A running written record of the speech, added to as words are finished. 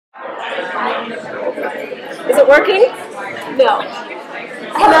Is it working? No.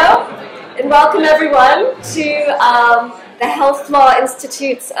 Hello, and welcome everyone to the Health Law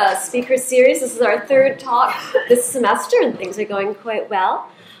Institute's speaker series. This is our third talk this semester, and things are going quite well.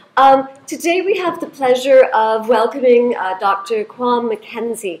 Today we have the pleasure of welcoming Dr. Kwame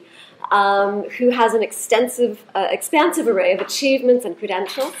McKenzie, who has an expansive array of achievements and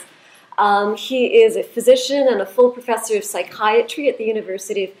credentials. He is a physician and a full professor of psychiatry at the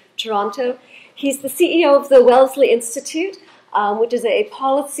University of Toronto. He's the CEO of the Wellesley Institute, which is a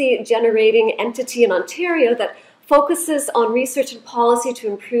policy-generating entity in Ontario that focuses on research and policy to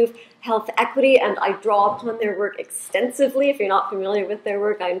improve health equity, and I draw upon their work extensively. If you're not familiar with their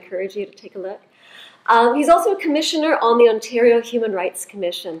work, I encourage you to take a look. He's also a commissioner on the Ontario Human Rights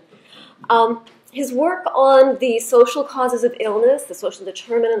Commission. His work on the social causes of illness, the social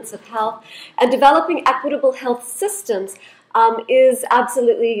determinants of health, and developing equitable health systems is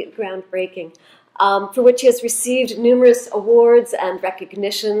absolutely groundbreaking, for which he has received numerous awards and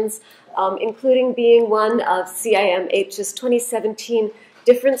recognitions, including being one of CIMH's 2017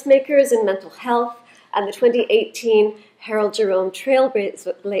 Difference Makers in Mental Health and the 2018 Harold Jerome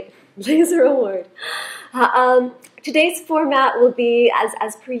Trailblazer Award. Today's format will be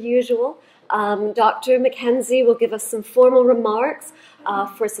as per usual. Dr. McKenzie will give us some formal remarks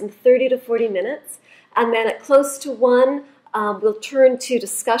for some 30 to 40 minutes, and then at close to 1, we'll turn to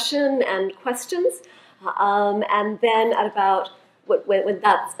discussion and questions, and then at about, when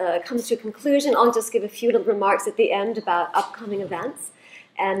that comes to a conclusion, I'll just give a few little remarks at the end about upcoming events.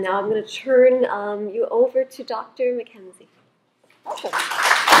 And now I'm going to turn you over to Dr. McKenzie. Welcome.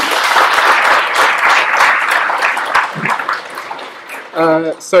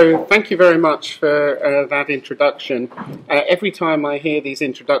 So thank you very much for that introduction. Every time I hear these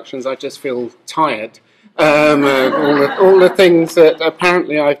introductions, I just feel tired. All the things that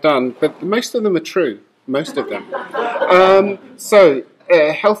apparently I've done, but most of them are true. Most of them.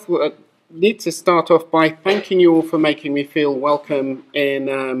 Health. Need to start off by thanking you all for making me feel welcome in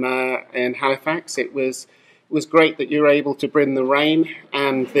Halifax. It was great that you were able to bring the rain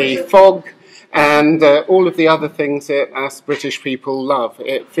and the fog and all of the other things that us British people love.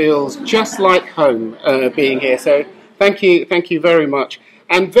 It feels just like home being here. So thank you very much.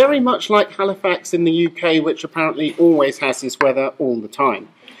 And very much like Halifax in the UK, which apparently always has this weather all the time.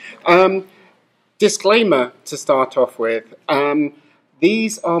 Disclaimer to start off with.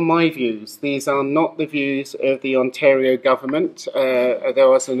 These are my views. These are not the views of the Ontario government. There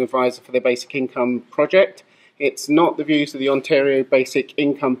was an advisor for the Basic Income Project. It's not the views of the Ontario Basic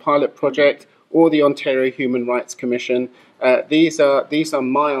Income Pilot Project or the Ontario Human Rights Commission. These are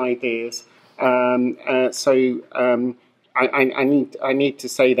my ideas. I need to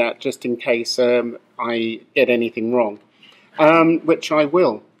say that just in case I get anything wrong, which I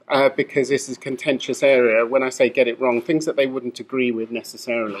will. Because this is a contentious area. When I say get it wrong, things that they wouldn't agree with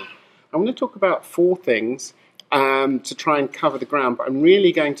necessarily. I'm going to talk about 4 things to try and cover the ground, but I'm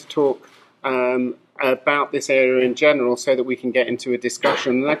really going to talk about this area in general so that we can get into a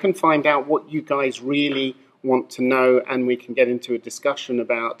discussion and I can find out what you guys really want to know and we can get into a discussion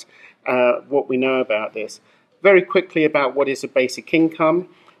about what we know about this. Very quickly about what is a basic income.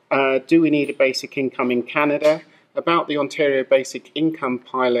 Do we need a basic income in Canada? About the Ontario Basic Income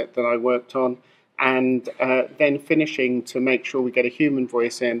Pilot that I worked on, and then finishing to make sure we get a human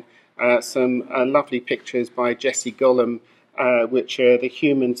voice in, some lovely pictures by Jesse Gollum, which are the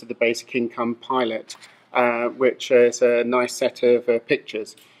humans of the Basic Income Pilot, which is a nice set of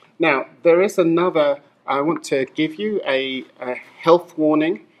pictures. Now, there is another, I want to give you a health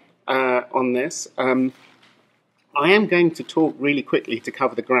warning on this. I am going to talk really quickly to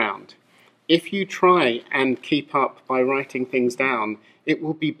cover the ground. If you try and keep up by writing things down, it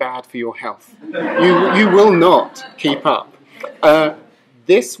will be bad for your health. You will not keep up.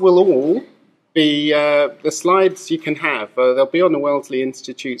 This will all be the slides you can have. They'll be on the Wellesley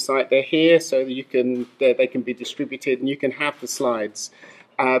Institute site. They're here so that they can be distributed and you can have the slides.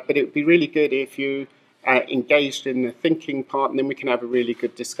 But it would be really good if you engaged in the thinking part, and then we can have a really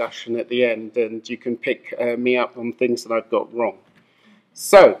good discussion at the end, and you can pick me up on things that I've got wrong.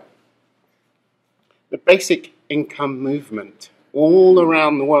 So, the basic income movement all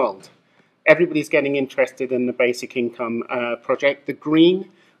around the world. Everybody's getting interested in the basic income project. The green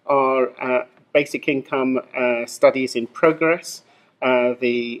are basic income studies in progress.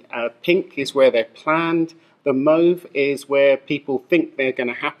 The pink is where they're planned. The mauve is where people think they're going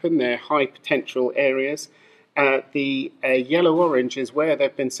to happen. They're high potential areas. The yellow-orange is where there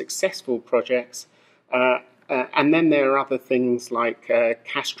have been successful projects. And then there are other things like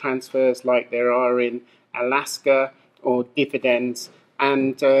cash transfers, like there are in Alaska, or dividends.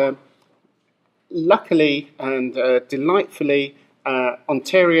 And luckily and delightfully,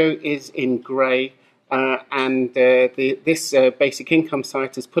 Ontario is in grey, and this basic income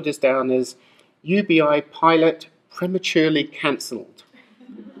site has put us down as UBI pilot prematurely cancelled.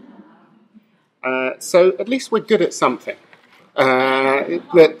 So at least we're good at something.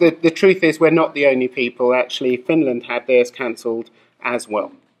 The truth is we're not the only people. Actually, Finland had theirs cancelled as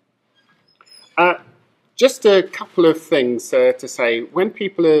well. Just a couple of things to say. When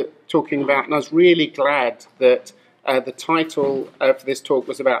people are talking about, and I was really glad that the title of this talk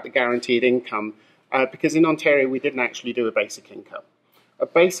was about the guaranteed income, because in Ontario we didn't actually do a basic income. A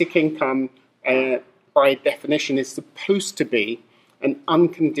basic income, by definition, is supposed to be an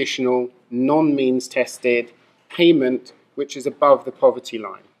unconditional, non-means tested payment which is above the poverty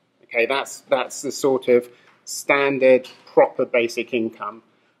line. Okay, that's the sort of standard, proper basic income.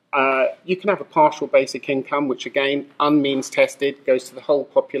 You can have a partial basic income, which again, unmeans tested, goes to the whole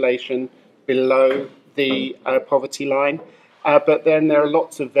population below the poverty line. But then there are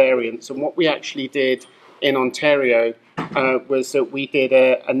lots of variants. And what we actually did in Ontario was that we did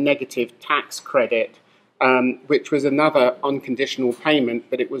a negative tax credit, which was another unconditional payment,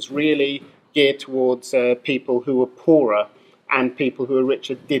 but it was really geared towards people who were poorer, and people who were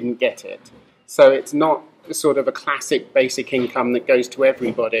richer didn't get it. So it's not sort of a classic basic income that goes to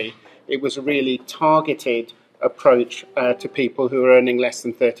everybody. It was a really targeted approach to people who are earning less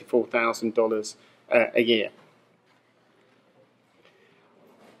than $34,000 a year.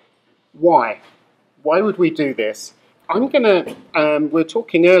 Why? Why would we do this? We were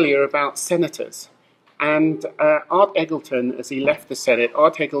talking earlier about senators. And Art Eggleton, as he left the Senate,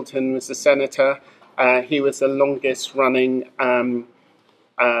 Art Eggleton was the senator. He was the longest running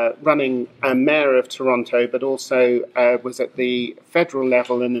mayor of Toronto, but also was at the federal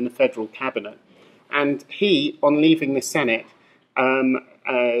level and in the federal cabinet. And he, on leaving the Senate, has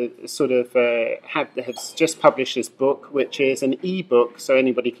just published this book, which is an e-book, so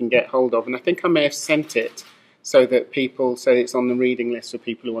anybody can get hold of. And I think I may have sent it so it's on the reading list for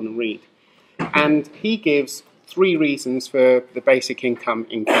people who want to read. And he gives 3 reasons for the basic income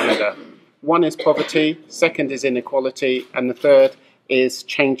in Canada. One is poverty, second is inequality, and the third is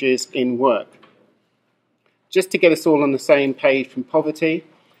changes in work. Just to get us all on the same page from poverty,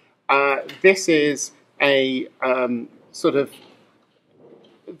 this is a sort of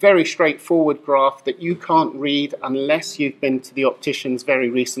very straightforward graph that you can't read unless you've been to the opticians very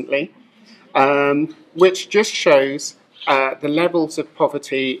recently, which just shows the levels of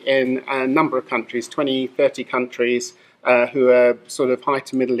poverty in a number of countries, 20, 30 countries, who are sort of high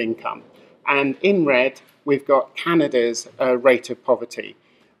to middle income. And in red, we've got Canada's rate of poverty.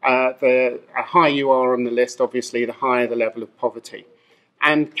 The higher you are on the list, obviously, the higher the level of poverty.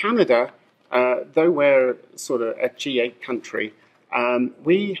 And Canada, though we're sort of a G8 country,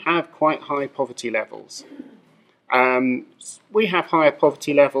 we have quite high poverty levels. We have higher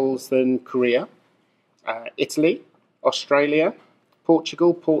poverty levels than Korea, Italy, Australia,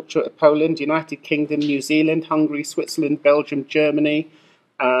 Portugal, Poland, United Kingdom, New Zealand, Hungary, Switzerland, Belgium, Germany,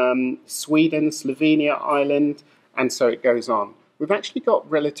 Sweden, Slovenia, Ireland, and so it goes on. We've actually got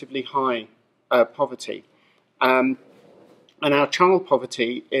relatively high poverty. And our child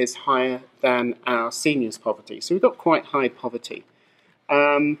poverty is higher than our seniors' poverty. So we've got quite high poverty.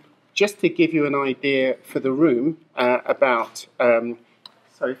 Just to give you an idea for the room about... so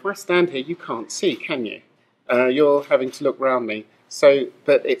if I stand here, you can't see, can you? You're having to look around me.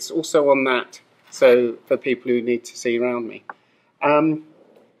 But it's also on that, so for people who need to see around me.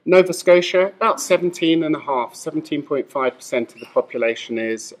 Nova Scotia, about 17.5% of the population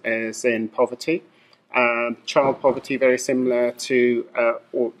is in poverty. Child poverty, very similar to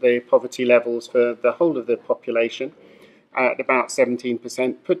the poverty levels for the whole of the population, at about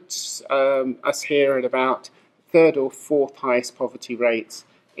 17%, puts us here at about 3rd or 4th highest poverty rates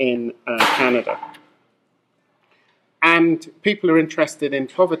in Canada. And people are interested in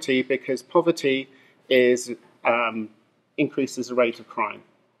poverty because poverty increases the rate of crime.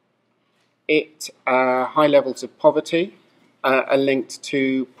 High levels of poverty are linked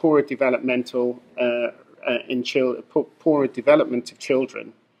to poorer development of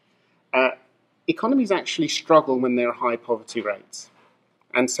children. Economies actually struggle when there are high poverty rates.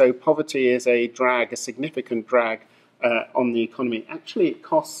 And so poverty is a significant drag on the economy. Actually, it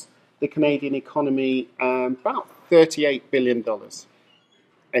costs the Canadian economy about $38 billion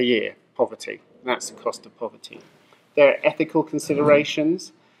a year, poverty. That's the cost of poverty. There are ethical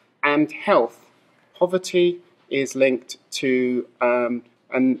considerations and health. Poverty is linked to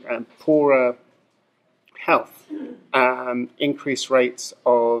poorer health, increased rates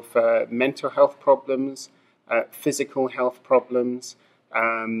of mental health problems, physical health problems,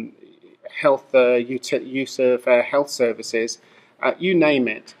 use of health services, you name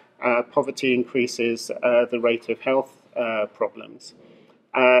it, poverty increases the rate of health problems.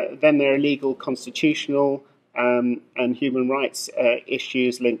 Then there are legal, constitutional, and human rights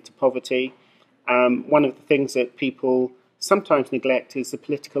issues linked to poverty. One of the things that people sometimes neglect is the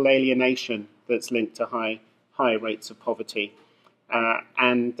political alienation that's linked to high rates of poverty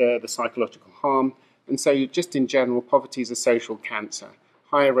and the psychological harm. And so just in general, poverty is a social cancer.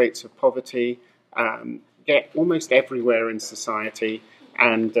 Higher rates of poverty get almost everywhere in society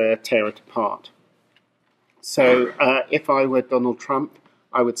and tear it apart. So if I were Donald Trump,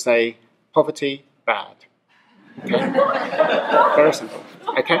 I would say poverty, bad. Okay? Very simple.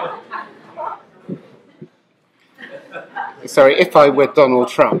 Okay? Sorry, if I were Donald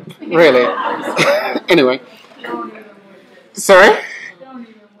Trump, really. Anyway. Sorry?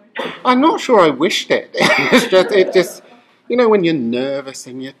 I'm not sure I wished it. It just, you know, when you're nervous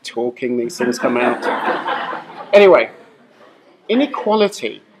and you're talking, these things come out. Anyway,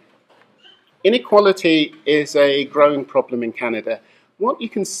 inequality. Inequality is a growing problem in Canada. What you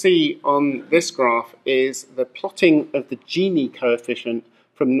can see on this graph is the plotting of the Gini coefficient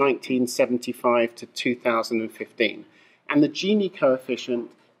from 1975 to 2015. And the Gini coefficient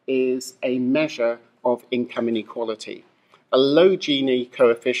is a measure of income inequality. A low Gini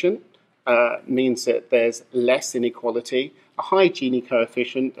coefficient means that there's less inequality. A high Gini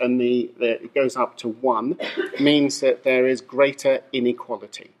coefficient, and it goes up to 1, means that there is greater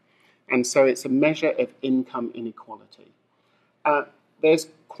inequality. And so it's a measure of income inequality. There's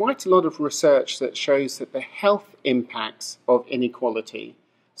quite a lot of research that shows that the health impacts of inequality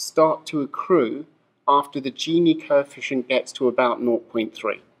start to accrue after the Gini coefficient gets to about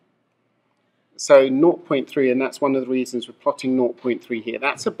 0.3. So 0.3, and that's one of the reasons we're plotting 0.3 here.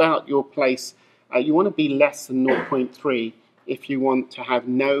 That's about your place. You want to be less than 0.3 if you want to have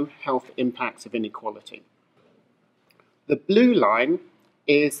no health impacts of inequality. The blue line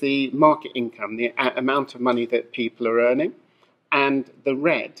is the market income, the amount of money that people are earning. And the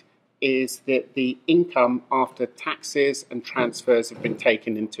red is that the income after taxes and transfers have been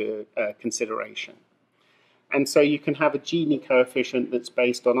taken into consideration. And so you can have a Gini coefficient that's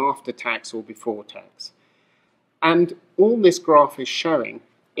based on after tax or before tax. And all this graph is showing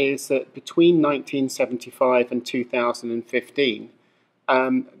is that between 1975 and 2015,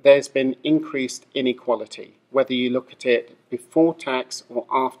 there's been increased inequality, whether you look at it before tax or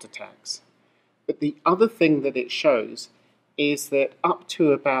after tax. But the other thing that it shows is that up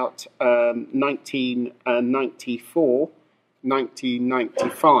to about 1994,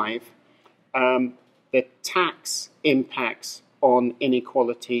 1995, the tax impacts on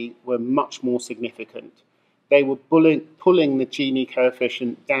inequality were much more significant. They were pulling the Gini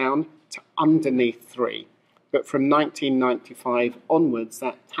coefficient down to underneath 3. But from 1995 onwards,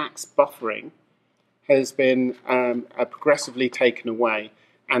 that tax buffering has been progressively taken away.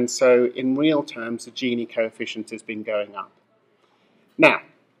 And so in real terms, the Gini coefficient has been going up. Now,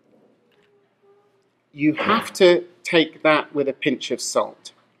 you have to take that with a pinch of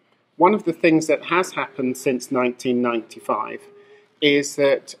salt. One of the things that has happened since 1995 is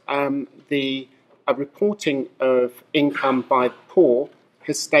that the reporting of income by the poor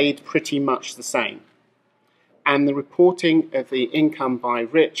has stayed pretty much the same. And the reporting of the income by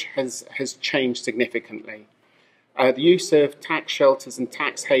rich has changed significantly. The use of tax shelters and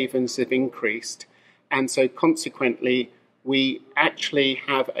tax havens have increased, and so consequently we actually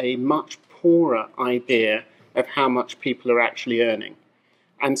have a much poorer idea of how much people are actually earning.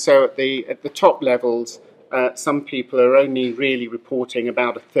 And so at the top levels, some people are only really reporting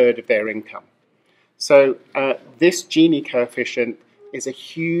about a third of their income. So this Gini coefficient is a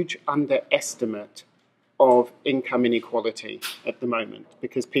huge underestimate of income inequality at the moment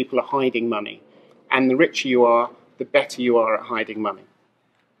because people are hiding money. And the richer you are, the better you are at hiding money.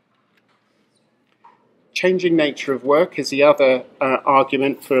 Changing nature of work is the other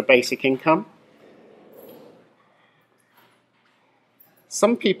argument for a basic income.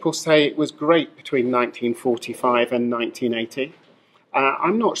 Some people say it was great between 1945 and 1980.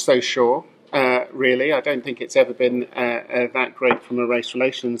 I'm not so sure, really. I don't think it's ever been that great from a race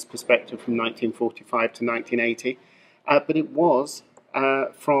relations perspective from 1945 to 1980. But it was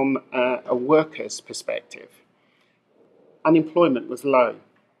from a worker's perspective. Unemployment was low.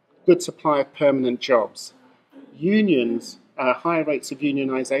 Good supply of permanent jobs. Unions, higher rates of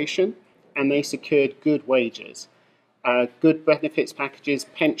unionisation, and they secured good wages. Good benefits packages,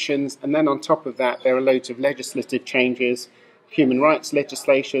 pensions, and then on top of that there are loads of legislative changes, human rights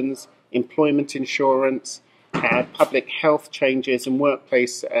legislations, employment insurance, public health changes and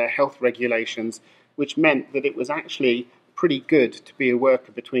workplace health regulations, which meant that it was actually pretty good to be a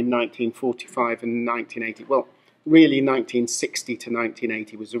worker between 1945 and 1980. Well, really 1960 to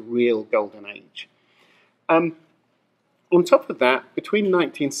 1980 was a real golden age. On top of that, between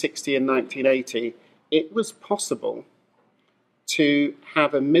 1960 and 1980, it was possible to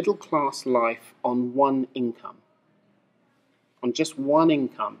have a middle-class life on one income. On just one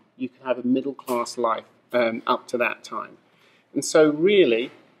income, you could have a middle-class life up to that time. And so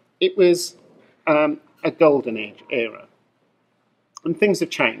really, it was a golden age era. And things have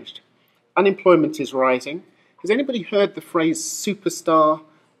changed. Unemployment is rising. Has anybody heard the phrase superstar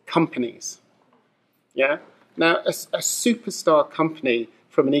companies? Yeah? Now, a superstar company,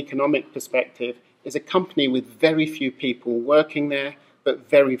 from an economic perspective, is a company with very few people working there, but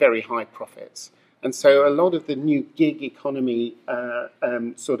very, very high profits. And so a lot of the new gig economy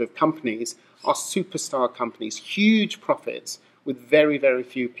sort of companies are superstar companies, huge profits with very, very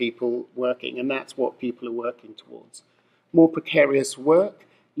few people working, and that's what people are working towards. More precarious work,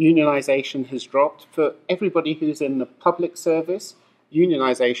 unionization has dropped. For everybody who's in the public service,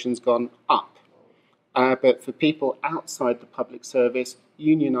 unionization's gone up. But for people outside the public service,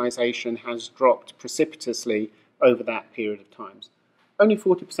 unionisation has dropped precipitously over that period of time. Only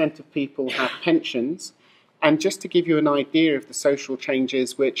 40% of people have pensions, and just to give you an idea of the social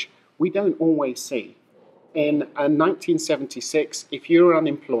changes which we don't always see, in 1976, if you were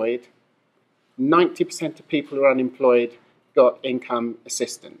unemployed, 90% of people who are unemployed got income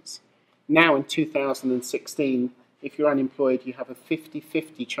assistance. Now in 2016, if you're unemployed, you have a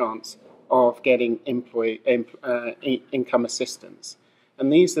 50-50 chance of getting income assistance.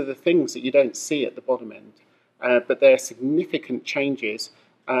 And these are the things that you don't see at the bottom end. But there are significant changes,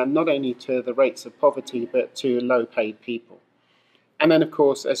 not only to the rates of poverty, but to low-paid people. And then, of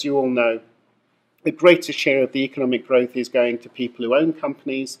course, as you all know, the greater share of the economic growth is going to people who own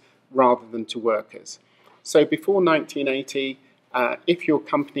companies rather than to workers. So before 1980, if your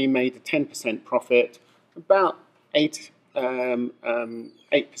company made a 10% profit, about 8%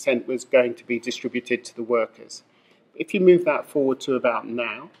 was going to be distributed to the workers. If you move that forward to about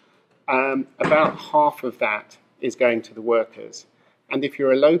now, about half of that is going to the workers. And if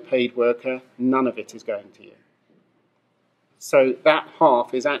you're a low-paid worker, none of it is going to you. So that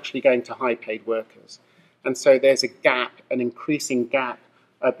half is actually going to high-paid workers. And so there's a gap, an increasing gap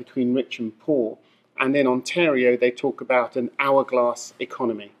between rich and poor. And in Ontario, they talk about an hourglass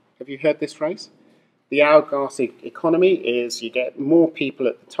economy. Have you heard this phrase? The hourglass economy is you get more people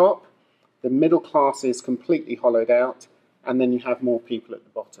at the top, the middle class is completely hollowed out, and then you have more people at the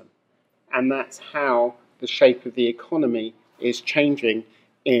bottom. And that's how the shape of the economy is changing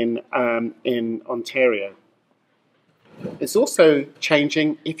in Ontario. It's also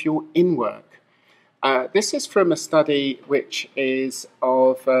changing if you're in work. This is from a study which is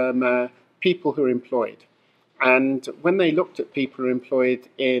of people who are employed. And when they looked at people who are employed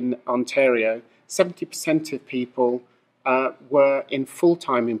in Ontario, 70% of people were in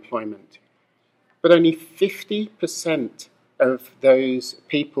full-time employment. But only 50% of those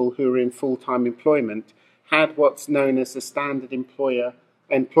people who were in full-time employment had what's known as the standard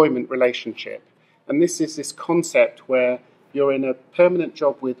employment relationship. And this is this concept where you're in a permanent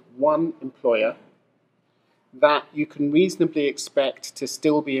job with one employer that you can reasonably expect to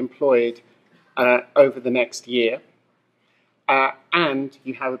still be employed over the next year, and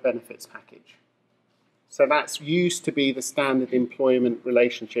you have a benefits package. So that's used to be the standard employment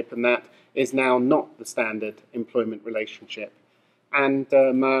relationship, and that is now not the standard employment relationship. And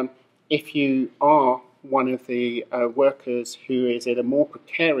if you are one of the workers who is in a more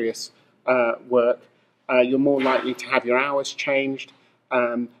precarious work, you're more likely to have your hours changed,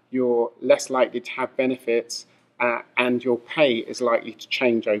 you're less likely to have benefits, and your pay is likely to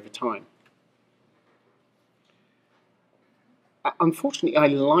change over time. Unfortunately, I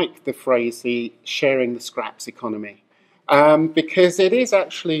like the phrase, the sharing the scraps economy, because it is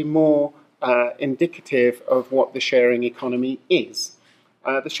actually more indicative of what the sharing economy is.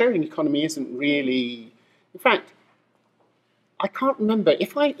 The sharing economy isn't really, in fact, I can't remember,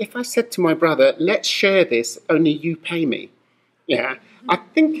 if I said to my brother, let's share this, only you pay me, yeah, I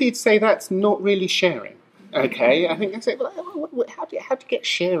think he'd say that's not really sharing, okay? I think I'd say, well, how do you get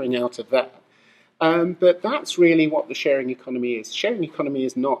sharing out of that? But that's really what the sharing economy is. Sharing economy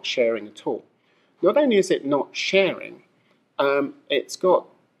is not sharing at all. Not only is it not sharing, it's got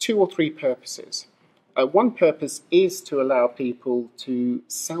 2 or 3 purposes. One purpose is to allow people to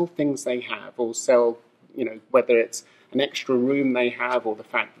sell things they have, or sell, whether it's an extra room they have, or the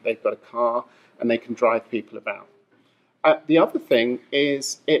fact that they've got a car and they can drive people about. The other thing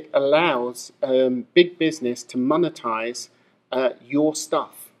is it allows big business to monetize your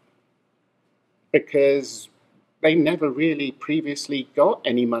stuff. Because they never really previously got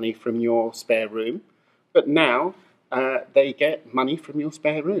any money from your spare room, but now they get money from your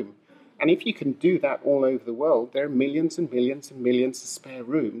spare room. And if you can do that all over the world, there are millions and millions and millions of spare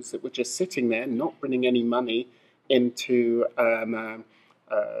rooms that were just sitting there, not bringing any money into an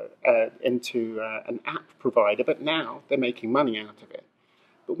app provider, but now they're making money out of it.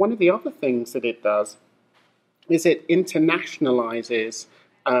 But one of the other things that it does is it internationalizes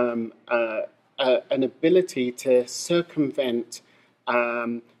an ability to circumvent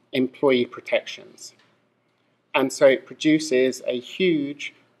employee protections. And so it produces a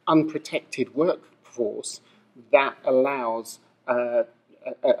huge unprotected workforce that allows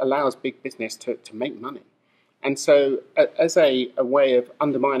big business to make money. And so as a way of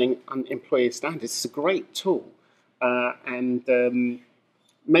undermining employee standards, it's a great tool and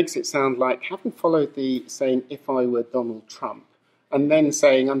makes it sound like, having followed the saying, if I were Donald Trump, and then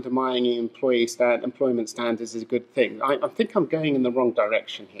saying undermining employment standards is a good thing. I think I'm going in the wrong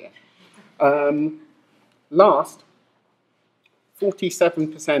direction here. Last,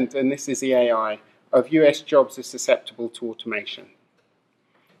 47%, and this is the AI, of US jobs are susceptible to automation.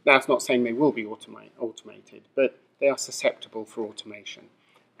 Now, it's not saying they will be automated, but they are susceptible for automation.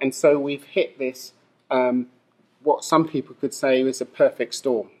 And so we've hit this, what some people could say is a perfect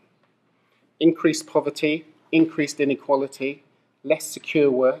storm. Increased poverty, increased inequality, less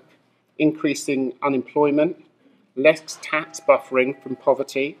secure work, increasing unemployment, less tax buffering from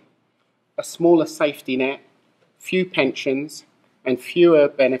poverty, a smaller safety net, few pensions and fewer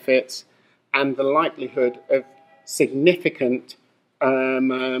benefits, and the likelihood of significant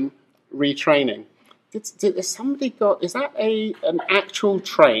retraining. Has somebody got? Is that an actual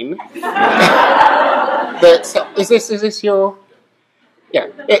train? Is this your? Yeah.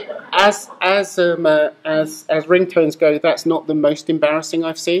 As ringtones go, that's not the most embarrassing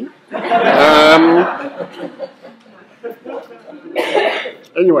I've seen.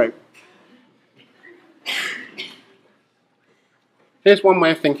 Anyway, here's one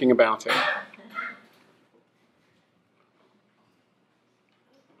way of thinking about it.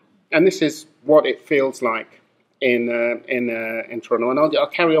 And this is what it feels like in Toronto. And I'll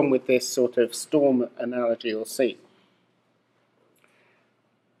carry on with this sort of storm analogy you'll see.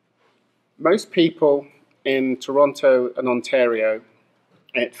 Most people in Toronto and Ontario,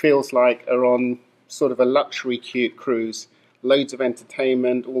 it feels like, are on sort of a luxury cruise, loads of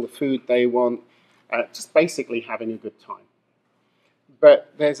entertainment, all the food they want, just basically having a good time.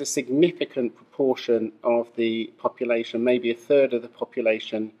 But there's a significant proportion of the population, maybe a third of the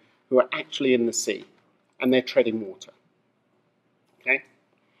population, who are actually in the sea, and they're treading water. Okay?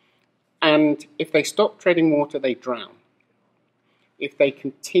 And if they stop treading water, they drown. If they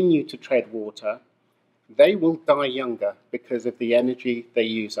continue to tread water, they will die younger because of the energy they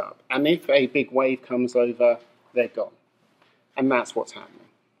use up. And if a big wave comes over, they're gone. And that's what's happening.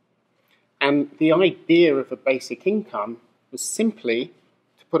 And the idea of a basic income was simply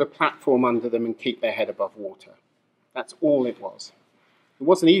to put a platform under them and keep their head above water. That's all it was. It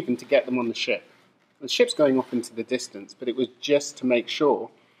wasn't even to get them on the ship. The ship's going off into the distance, but it was just to make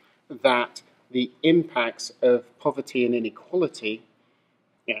sure that the impacts of poverty and inequality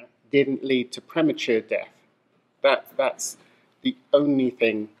didn't lead to premature death. That's the only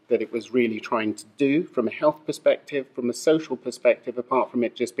thing that it was really trying to do from a health perspective, from a social perspective, apart from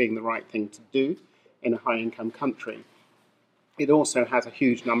it just being the right thing to do in a high-income country. It also has a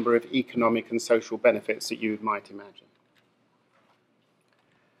huge number of economic and social benefits that you might imagine.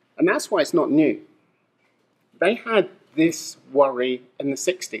 And that's why it's not new. They had this worry in the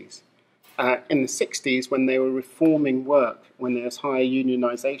 60s. In the 60s, when they were reforming work, when there was higher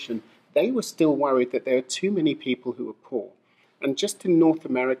unionization, they were still worried that there were too many people who were poor. And just in North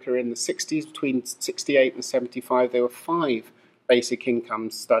America in the 60s, between 68 and 75, there were 5 basic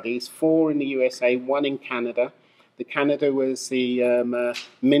income studies, 4 in the USA, 1 in Canada. The Canada was the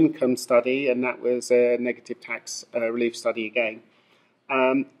MINCOM study, and that was a negative tax relief study again. There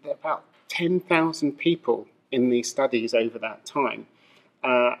are about 10,000 people in these studies over that time.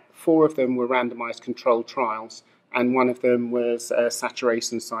 4 of them were randomized controlled trials, and 1 of them was a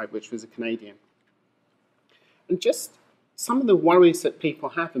saturation site, which was a Canadian. And just some of the worries that people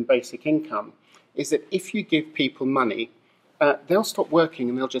have in basic income is that if you give people money, they'll stop working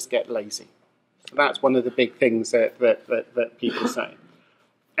and they'll just get lazy. So that's one of the big things that people say.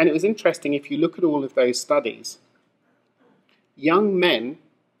 And it was interesting, if you look at all of those studies, young men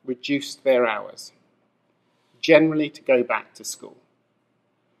reduced their hours, generally to go back to school.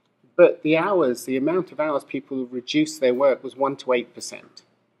 But the amount of hours people reduced their work was 1 to 8%.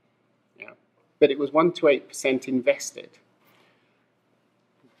 Yeah. But it was 1 to 8% invested.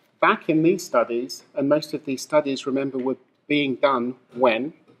 back in these studies, and most of these studies, remember, were being done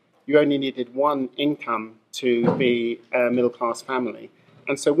when you only needed one income to be a middle-class family.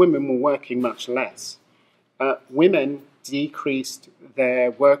 And so women were working much less. Women decreased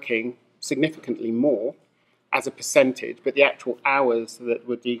their working significantly more as a percentage, but the actual hours that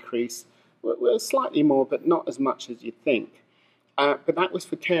were decreased were slightly more, but not as much as you'd think. But that was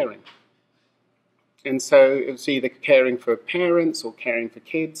for caring. And so it was either caring for parents or caring for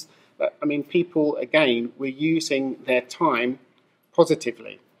kids. I mean, people, again, were using their time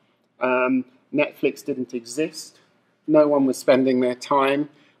positively. Netflix didn't exist. No one was spending their time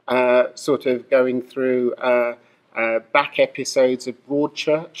sort of going through back episodes of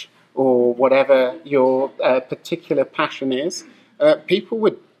Broadchurch or whatever your particular passion is. People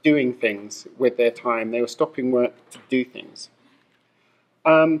were doing things with their time. They were stopping work to do things.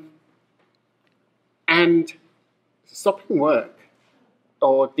 And stopping work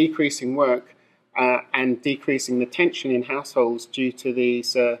or decreasing work and decreasing the tension in households due to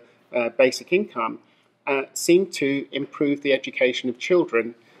these basic income seemed to improve the education of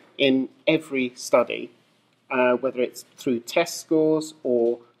children in every study, whether it's through test scores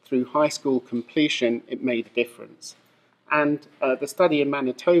or through high school completion. It made a difference. And the study in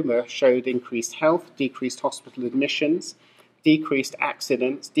Manitoba showed increased health, decreased hospital admissions, decreased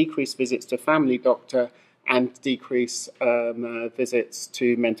accidents, decreased visits to family doctor, and decreased visits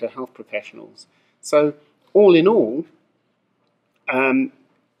to mental health professionals. So all in all,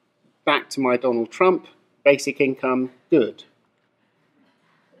 back to my Donald Trump, basic income, good.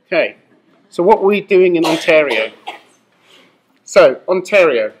 Okay, so what were we doing in Ontario? So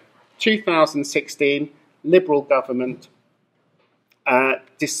Ontario, 2016, Liberal government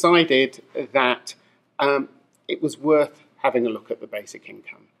decided that it was worth having a look at the basic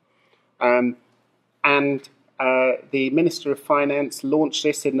income. And the Minister of Finance launched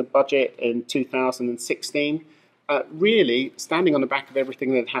this in the budget in 2016, really standing on the back of everything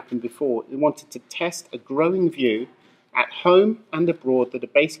that had happened before. He wanted to test a growing view at home and abroad that a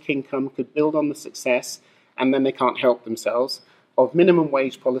basic income could build on the success, and then they can't help themselves, of minimum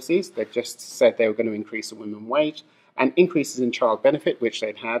wage policies. They just said they were going to increase the minimum wage, and increases in child benefit, which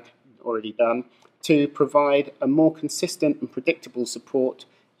they'd had already done, to provide a more consistent and predictable support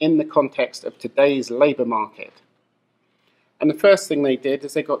in the context of today's labour market. And the first thing they did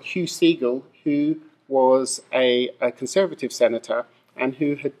is they got Hugh Segal, who was a Conservative senator and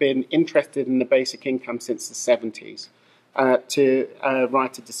who had been interested in the basic income since the 70s, to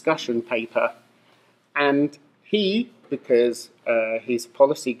write a discussion paper. And he, because he's a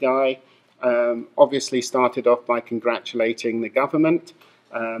policy guy, obviously started off by congratulating the government.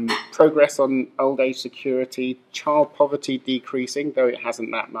 Progress on old age security, child poverty decreasing, though it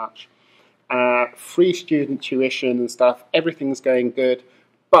hasn't that much, free student tuition and stuff, everything's going good,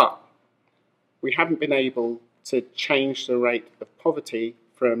 but we haven't been able to change the rate of poverty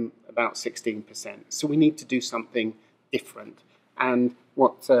from about 16%. So we need to do something different. And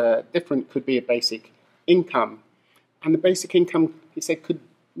what different could be a basic income. And the basic income, he said,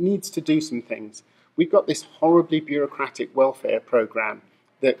 needs to do some things. We've got this horribly bureaucratic welfare program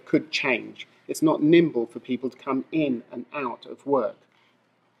that could change. It's not nimble for people to come in and out of work.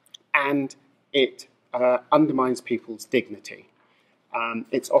 And it undermines people's dignity.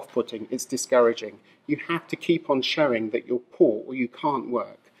 It's off-putting, it's discouraging. You have to keep on showing that you're poor or you can't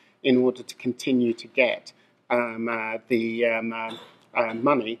work in order to continue to get the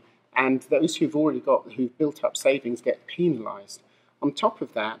money. And those who've built up savings get penalised. On top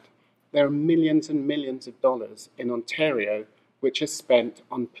of that, there are millions and millions of dollars in Ontario which are spent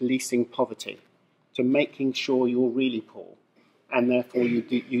on policing poverty, to making sure you're really poor, and therefore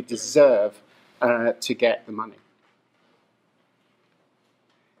you deserve to get the money.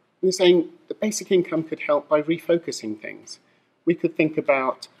 We're saying the basic income could help by refocusing things. We could think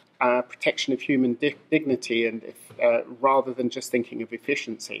about protection of human dignity, and rather than just thinking of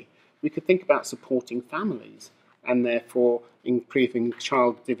efficiency, we could think about supporting families and therefore improving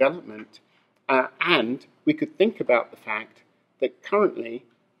child development. And we could think about the fact that currently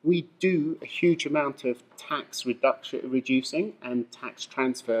we do a huge amount of tax reducing and tax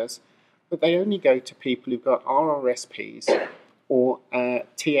transfers, but they only go to people who've got RRSPs or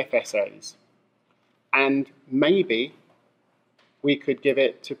TFSAs. And maybe we could give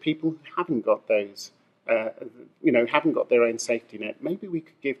it to people who haven't got those, haven't got their own safety net. Maybe we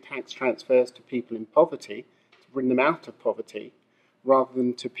could give tax transfers to people in poverty to bring them out of poverty, rather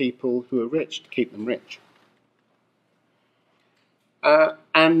than to people who are rich to keep them rich.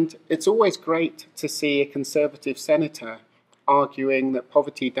 And it's always great to see a Conservative senator arguing that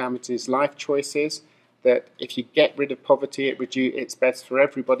poverty damages life choices that if you get rid of poverty, it's best for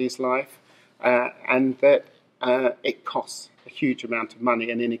everybody's life, and that it costs a huge amount of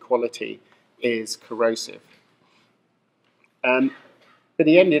money, and inequality is corrosive. But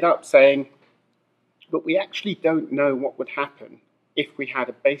he ended up saying, but we actually don't know what would happen if we had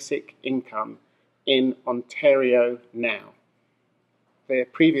a basic income in Ontario now. The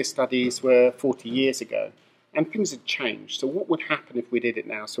previous studies were 40 years ago, and things had changed. So what would happen if we did it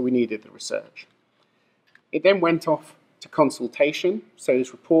now? So we needed the research. It then went off to consultation. So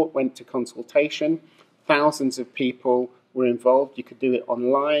his report went to consultation. Thousands of people were involved. You could do it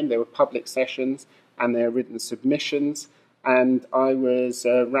online. There were public sessions, and there were written submissions. And I was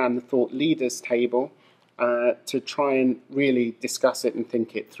around the thought leaders table to try and really discuss it and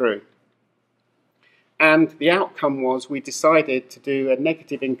think it through. And the outcome was we decided to do a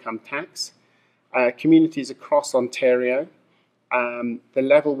negative income tax. Communities across Ontario, the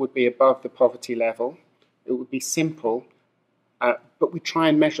level would be above the poverty level. It would be simple, but we try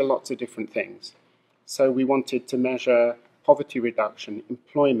and measure lots of different things. So we wanted to measure poverty reduction,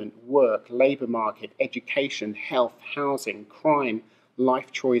 employment, work, labour market, education, health, housing, crime,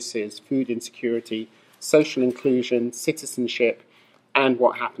 life choices, food insecurity, social inclusion, citizenship, and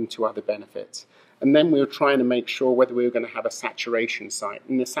what happened to other benefits. And then we were trying to make sure whether we were going to have a saturation site.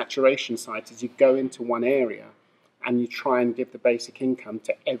 And the saturation site is you go into one area and you try and give the basic income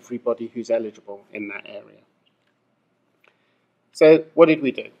to everybody who's eligible in that area. So what did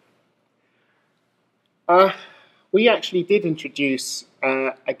we do? We actually did introduce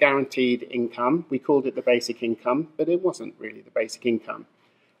a guaranteed income. We called it the basic income, but it wasn't really the basic income.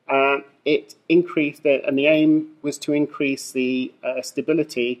 It increased, and the aim was to increase the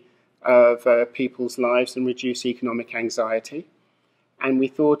stability of people's lives and reduce economic anxiety. And we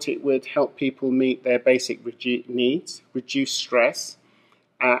thought it would help people meet their basic needs, reduce stress,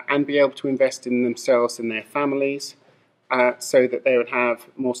 and be able to invest in themselves and their families so that they would have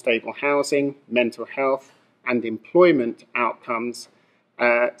more stable housing, mental health, and employment outcomes,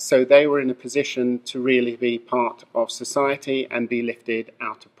 so they were in a position to really be part of society and be lifted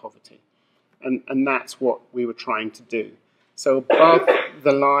out of poverty. And that's what we were trying to do. So above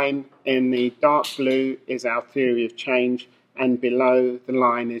the line in the dark blue is our theory of change, and below the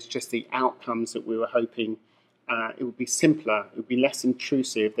line is just the outcomes that we were hoping. It would be simpler, it would be less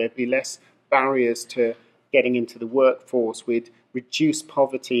intrusive, there'd be less barriers to getting into the workforce. We'd reduce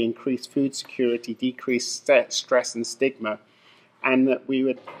poverty, increase food security, decrease stress and stigma, and that we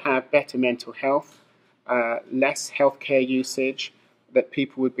would have better mental health, less healthcare usage, that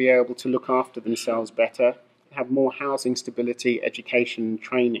people would be able to look after themselves better, have more housing stability, education and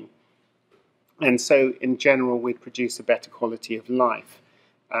training. And so in general we'd produce a better quality of life,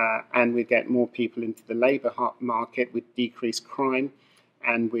 and we'd get more people into the labour market, we'd decrease crime,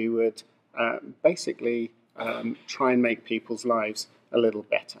 and we would basically try and make people's lives a little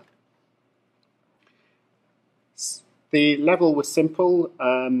better. The level was simple,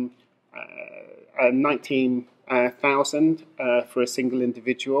 19,000 for a single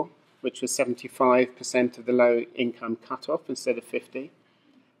individual, which was 75% of the low income cutoff instead of 50.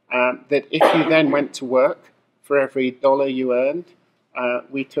 That if you then went to work, for every dollar you earned,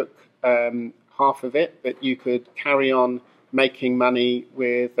 we took half of it, but you could carry on making money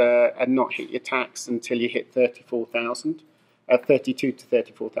with and not hit your tax until you hit 34,000, 32 to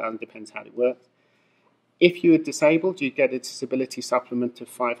 34,000, depends how it works. If you were disabled, you'd get a disability supplement of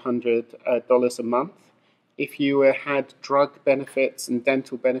 $500 a month. If you had drug benefits and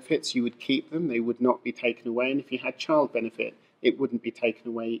dental benefits, you would keep them. They would not be taken away. And if you had child benefit, it wouldn't be taken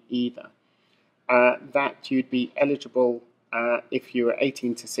away either. That you'd be eligible if you were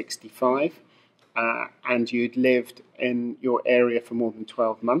 18 to 65 and you'd lived in your area for more than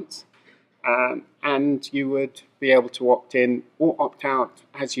 12 months. And you would be able to opt in or opt out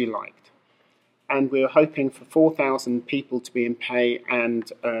as you liked. And we were hoping for 4,000 people to be in pay and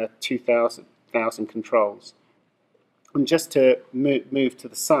 2,000 controls. And just to move to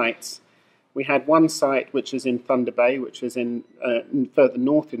the sites, we had one site which was in Thunder Bay, which was in further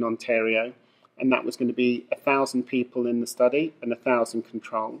north in Ontario, and that was going to be 1,000 people in the study and 1,000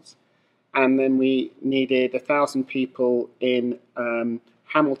 controls. And then we needed 1,000 people in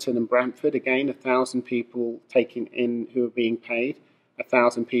Hamilton and Brantford, again 1,000 people taken in who were being paid,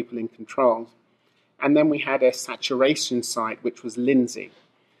 1,000 people in controls. And then we had a saturation site, which was Lindsay.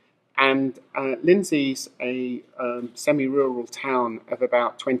 And Lindsay's a semi-rural town of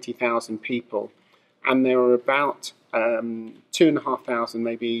about 20,000 people. And there were about 2,500,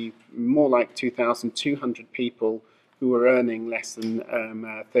 maybe more like 2,200 people who were earning less than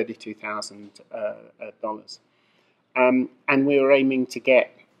 $32,000. And we were aiming to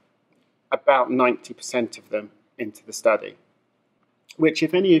get about 90% of them into the study, which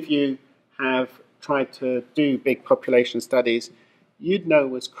if any of you have tried to do big population studies, you'd know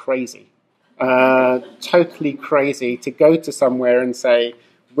was crazy. Totally crazy to go to somewhere and say,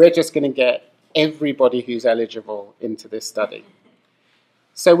 we're just going to get everybody who's eligible into this study.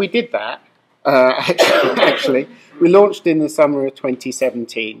 So we did that. Actually, we launched in the summer of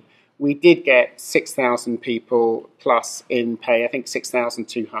 2017. We did get 6,000 people plus in pay, I think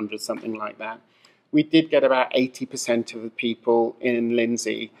 6,200, something like that. We did get about 80% of the people in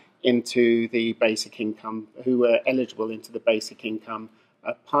Lindsay into the basic income, who were eligible into the basic income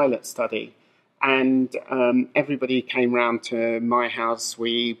pilot study. And everybody came round to my house.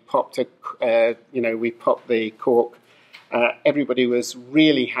 We popped we popped the cork. Everybody was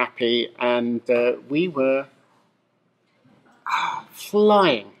really happy, and we were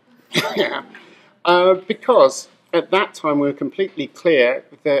flying. Because at that time we were completely clear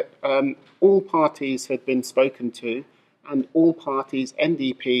that all parties had been spoken to, and all parties,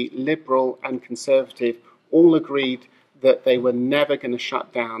 NDP, Liberal and Conservative, all agreed that they were never going to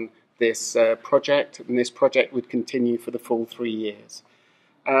shut down this project, and this project would continue for the full 3 years.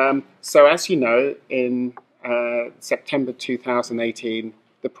 So as you know, in September 2018,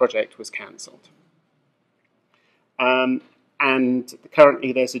 the project was cancelled. And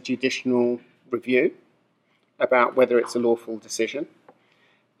currently there's a judicial review about whether it's a lawful decision.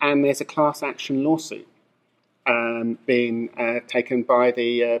 And there's a class action lawsuit being taken by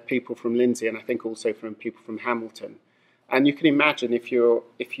the people from Lindsay, and I think also from people from Hamilton. And you can imagine if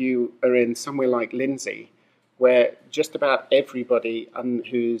you are in somewhere like Lindsay, where just about everybody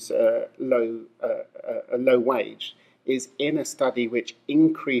who's a low wage is in a study which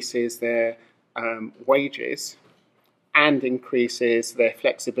increases their wages and increases their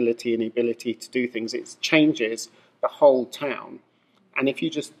flexibility and ability to do things. It changes the whole town. And if you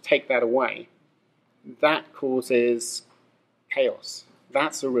just take that away, that causes chaos.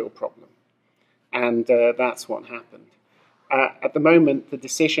 That's a real problem. And that's what happened. At the moment, the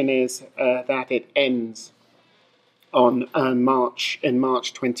decision is that it ends on March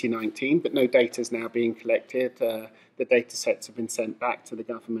 2019, but no data is now being collected. The data sets have been sent back to the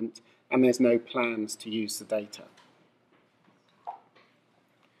government, and there's no plans to use the data.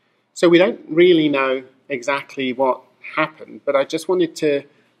 So we don't really know exactly what happened, but I just wanted to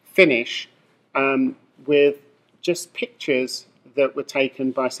finish with just pictures that were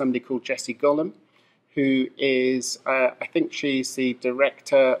taken by somebody called Jessie Gollum, who is, I think she's the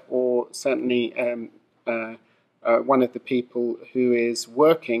director, or certainly one of the people who is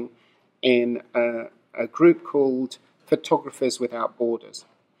working in a group called Photographers Without Borders.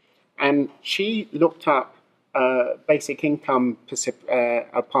 And she looked up basic income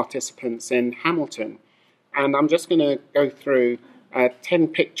participants in Hamilton. And I'm just going to go through 10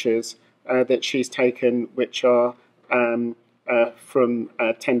 pictures that she's taken, which are from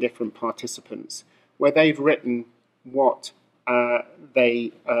 10 different participants, where they've written what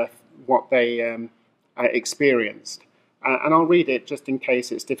they experienced. And I'll read it just in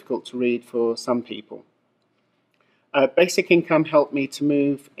case it's difficult to read for some people. Basic income helped me to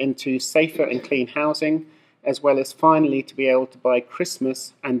move into safer and clean housing, as well as finally to be able to buy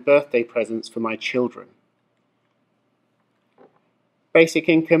Christmas and birthday presents for my children. Basic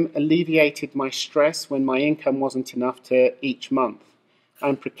income alleviated my stress when my income wasn't enough to each month.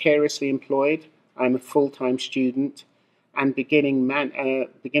 I'm precariously employed, I'm a full-time student, and beginning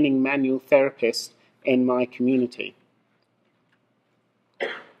manual therapist in my community.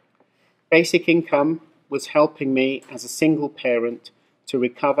 Basic income was helping me as a single parent to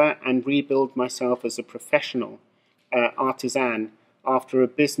recover and rebuild myself as a professional artisan after a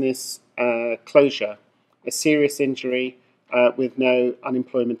business closure, a serious injury with no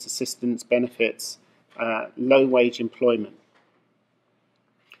unemployment assistance benefits, low wage employment.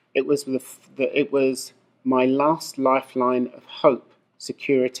 It was my last lifeline of hope,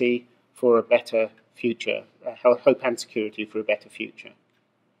 security for a better future, hope and security for a better future.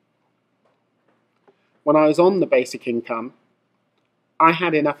 When I was on the basic income, I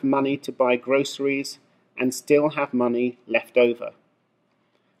had enough money to buy groceries and still have money left over.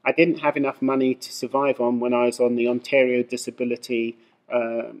 I didn't have enough money to survive on when I was on the Ontario Disability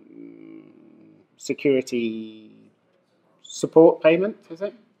Security Support Payment, is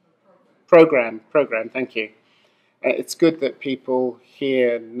it? Program, thank you. It's good that people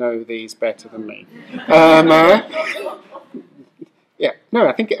here know these better than me. Yeah,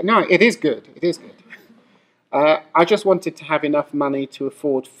 no, it is good. It is good. I just wanted to have enough money to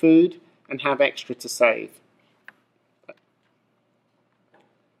afford food and have extra to save.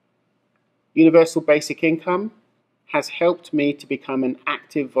 Universal basic income has helped me to become an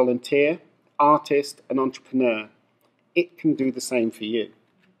active volunteer, artist, and entrepreneur. It can do the same for you.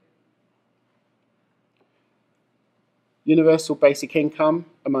 Universal basic income,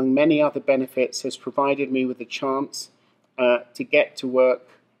 among many other benefits, has provided me with the chance to get to work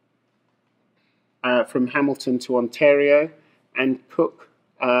from Hamilton to Ontario and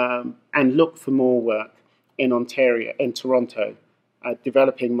and look for more work in Toronto,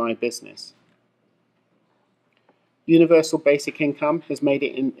 developing my business. Universal basic income has made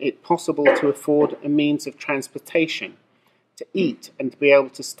it possible to afford a means of transportation, to eat, and to be able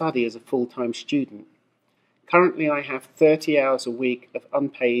to study as a full-time student. Currently, I have 30 hours a week of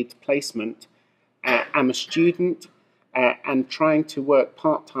unpaid placement. I'm a student and trying to work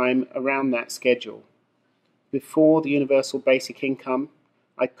part-time around that schedule. Before the universal basic income,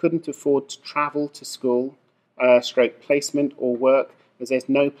 I couldn't afford to travel to school, stroke placement or work, as there's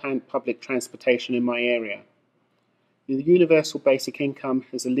no planned public transportation in my area. The universal basic income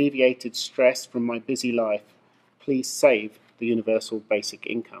has alleviated stress from my busy life. Please save the universal basic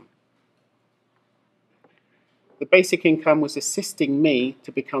income. The basic income was assisting me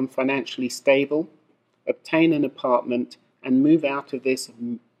to become financially stable, obtain an apartment, and move out of this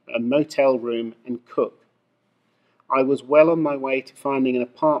motel room and cook. I was well on my way to finding an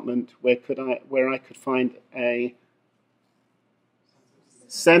apartment where I could find a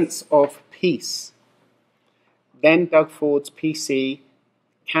sense of peace. Then Doug Ford's PC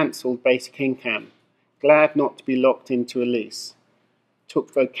cancelled basic income, glad not to be locked into a lease.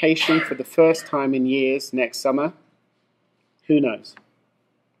 Took vocation for the first time in years next summer. Who knows?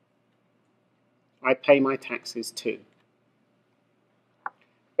 I pay my taxes too.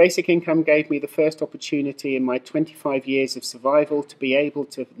 Basic income gave me the first opportunity in my 25 years of survival to be able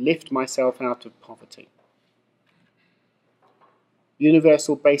to lift myself out of poverty.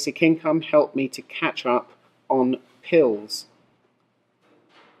 Universal basic income helped me to catch up on pills.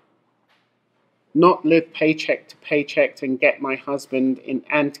 Not live paycheck to paycheck and get my husband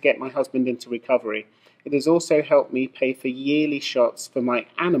into recovery. It has also helped me pay for yearly shots for my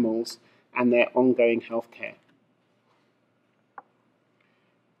animals and their ongoing health care.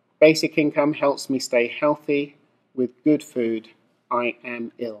 Basic income helps me stay healthy with good food. I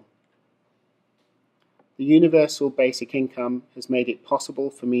am ill. The universal basic income has made it possible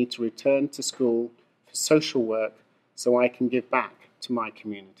for me to return to school for social work so I can give back to my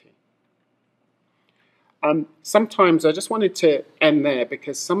community. Sometimes I just wanted to end there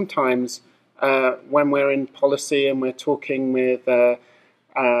because sometimes when we're in policy and we're talking with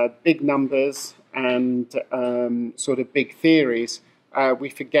big numbers and sort of big theories, we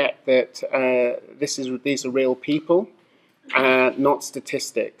forget that these are real people, not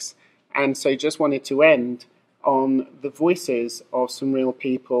statistics. And so just wanted to end on the voices of some real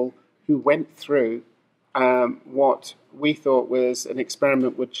people who went through what we thought was an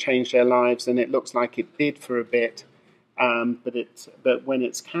experiment would change their lives, and it looks like it did for a bit, but when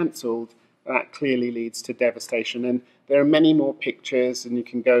it's cancelled, that clearly leads to devastation. And there are many more pictures, and you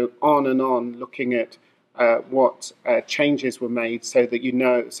can go on looking at what changes were made so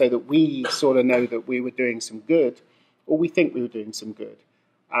that we sort of know that we were doing some good, or we think we were doing some good.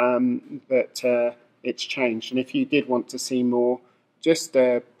 But it's changed. And if you did want to see more, just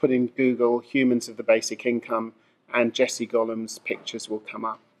put in Google Humans of the Basic Income and Jesse Gollum's pictures will come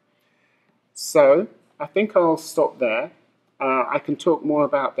up. So I think I'll stop there. I can talk more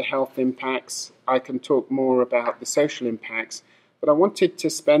about the health impacts. I can talk more about the social impacts. But I wanted to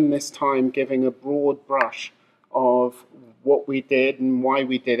spend this time giving a broad brush of what we did and why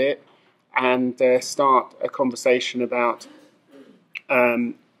we did it, and start a conversation about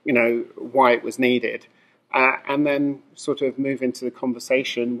why it was needed. And then sort of move into the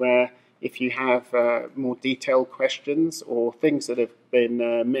conversation where if you have more detailed questions or things that have been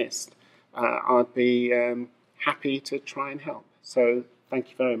missed, I'd be happy to try and help. So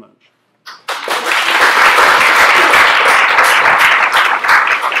thank you very much.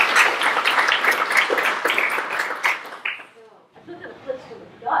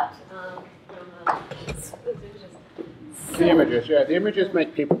 The images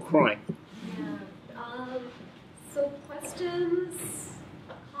make people cry. So questions,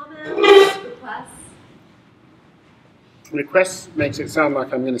 comments, requests? Requests makes it sound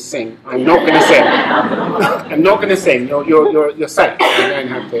like I'm going to sing. I'm not going to sing. I'm not going to sing. You're safe. You don't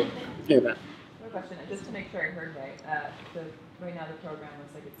have to hear that. One question, just to make sure I heard right. Right now the program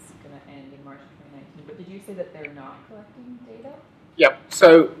looks like it's going to end in March 2019, but did you say that they're not collecting data? Yep.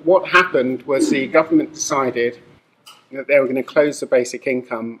 So what happened was the government decided that they were going to close the basic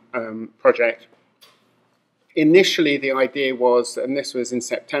income project. Initially, the idea was, and this was in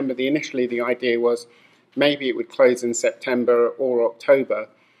September, the idea was maybe it would close in September or October,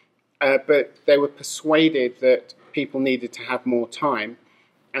 but they were persuaded that people needed to have more time,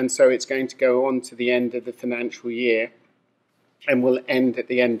 and so it's going to go on to the end of the financial year and will end at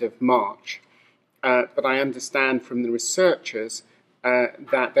the end of March. But I understand from the researchers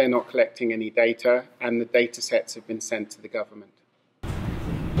that they're not collecting any data, and the data sets have been sent to the government.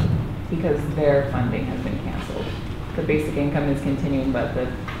 Because their funding has been cancelled. The basic income is continuing, but the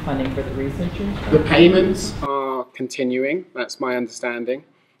funding for the researchers? The payments are continuing, that's my understanding,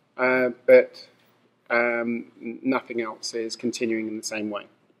 but nothing else is continuing in the same way.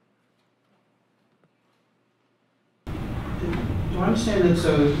 Do I understand that,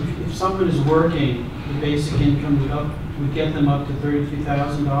 so if someone is working, the basic income would get them up to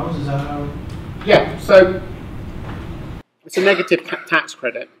 $33,000? Is that how? Yeah, so it's a negative tax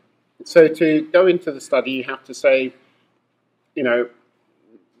credit. So to go into the study, you have to say, you know,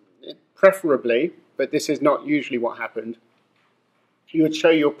 preferably, but this is not usually what happened, you would show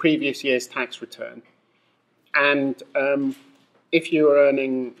your previous year's tax return. And if you were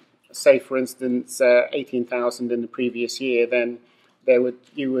earning, say, for instance, 18,000 in the previous year, then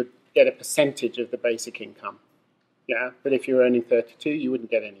you would get a percentage of the basic income. Yeah, but if you're earning 32, you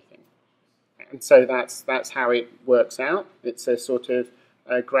wouldn't get anything. And so that's how it works out. It's a sort of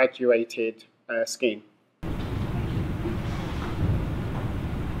graduated scheme.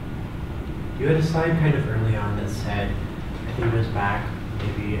 You had a slide kind of early on that said, I think it was back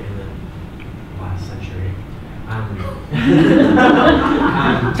maybe in the last century.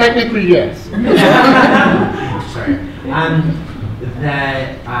 Technically, yes. Sorry.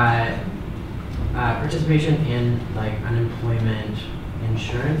 That participation in like unemployment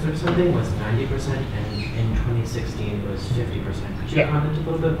insurance or something was 90%, and in 2016 it was 50%. Could you comment a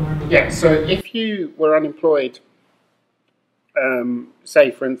little bit more about that? Yeah, so if you were unemployed,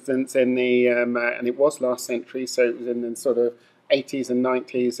 say for instance in the, and it was last century, so it was in the sort of 80s and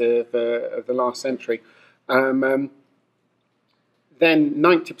 90s of the last century, then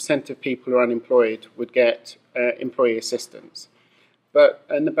 90% of people who are unemployed would get employee assistance. But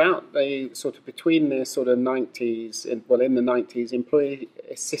in about the sort of between the sort of 90s, in the 90s, employee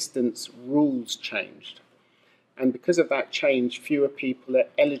assistance rules changed. And because of that change, fewer people are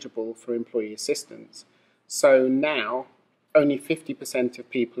eligible for employee assistance. So now, only 50% of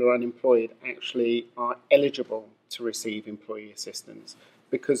people who are unemployed actually are eligible to receive employee assistance,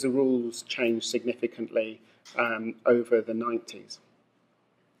 because the rules changed significantly over the 90s.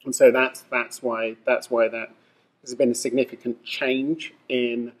 And so that's why there's been a significant change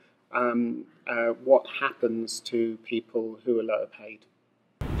in what happens to people who are lower paid.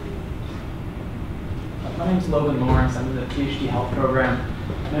 My name's Logan Lawrence. I'm in the PhD health program.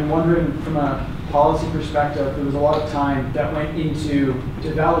 And I'm wondering, from a policy perspective, there was a lot of time that went into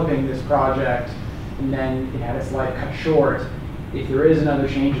developing this project, and then it had its life cut short. If there is another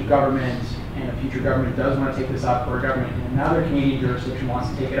change of government, and a future government does want to take this up, or a government in another Canadian jurisdiction wants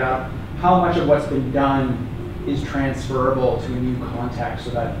to take it up, how much of what's been done is transferable to a new context,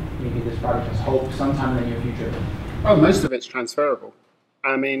 so that maybe this project has hope sometime in the near future? Oh, most of it's transferable.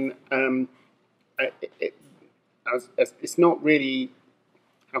 I mean, it's not really,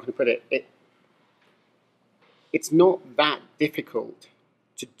 how can I put it? It's not that difficult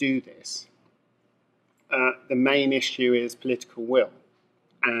to do this. The main issue is political will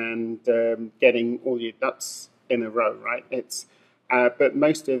and getting all your ducks in a row, right? But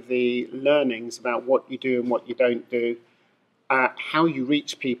most of the learnings about what you do and what you don't do, how you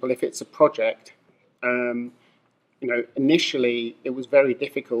reach people if it's a project. Initially it was very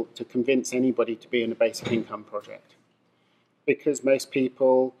difficult to convince anybody to be in a basic income project, because most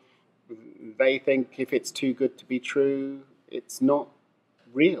people, they think if it's too good to be true, it's not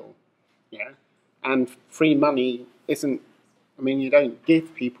real. Yeah, and free money isn't. I mean, you don't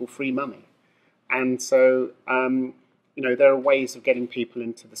give people free money, and so. There are ways of getting people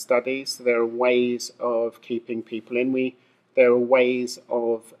into the studies. There are ways of keeping people in. There are ways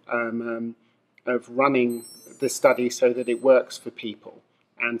of running the study so that it works for people,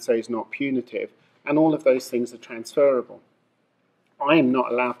 and so it's not punitive. And all of those things are transferable. I am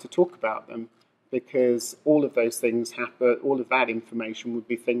not allowed to talk about them, because all of those things happen. All of that information would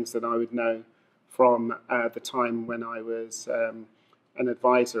be things that I would know from the time when I was an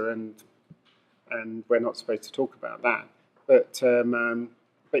advisor, and we're not supposed to talk about that.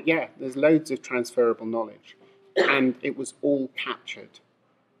 But yeah, there's loads of transferable knowledge, and it was all captured.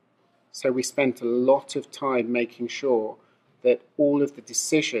 So we spent a lot of time making sure that all of the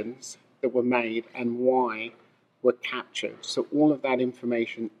decisions that were made and why were captured. So all of that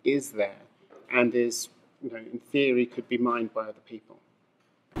information is there, and is, in theory, could be mined by other people.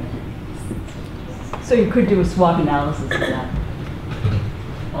 So you could do a SWOT analysis of that.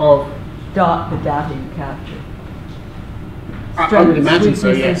 Of The data you capture. I would imagine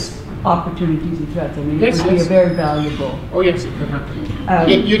so, yes. Opportunities and threats. I mean, Yes, it would be yes. a very valuable. Oh yes, it could happen.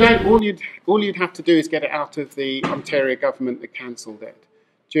 You don't. All you'd have to do is get it out of the Ontario government that cancelled it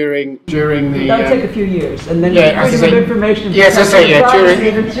during the. That'll take a few years, and then yeah, freedom of information. Yes, I say yeah.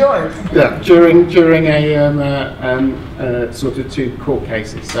 During it's yours. Yeah, during a sort of 2 court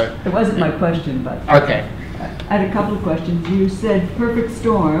cases. So It wasn't my question, but okay. I had a couple of questions. You said perfect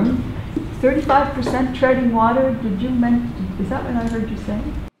storm, 35% treading water. Did you mention? Is that what I heard you say?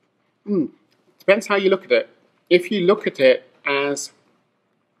 Depends how you look at it. If you look at it as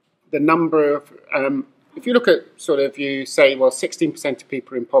the number of, if you look at sort of, you say, well, 16% of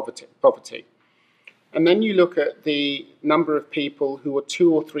people are in poverty, and then you look at the number of people who are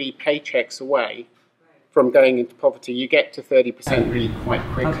 2 or 3 paychecks away from going into poverty, you get to 30% really quite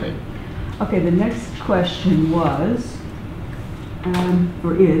quickly. Okay, the next question was,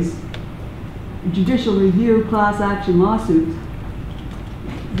 or is, judicial review, class action lawsuits.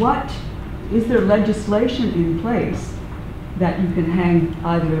 Is there legislation in place that you can hang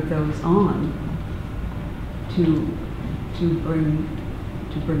either of those on to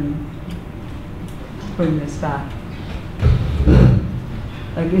bring this back?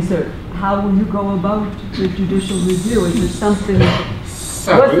 Like, how will you go about the judicial review? Is there something,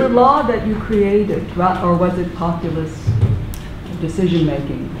 was the law that you created, or was it populist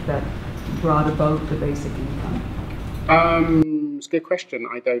decision-making that brought about the basic income? It's a good question.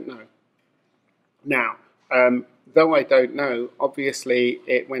 I don't know. Now, though I don't know, obviously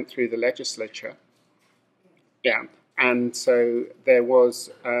it went through the legislature. Yeah, and so there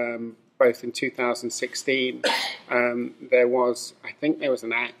was, both in 2016, there was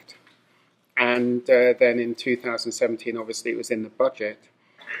an act, and then in 2017, obviously it was in the budget.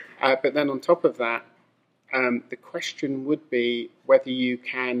 But then on top of that, the question would be whether you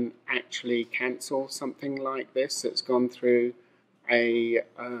can actually cancel something like this that's gone through a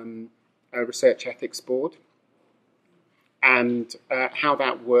research ethics board, and how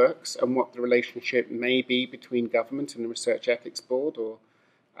that works, and what the relationship may be between government and the research ethics board, or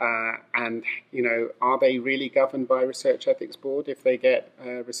and are they really governed by research ethics board if they get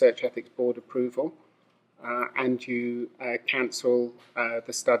research ethics board approval, and you cancel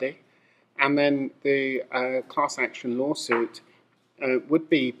the study. And then the class action lawsuit would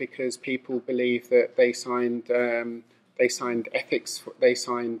be because people believe that they signed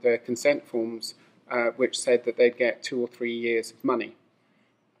consent forms which said that they'd get 2 or 3 years of money,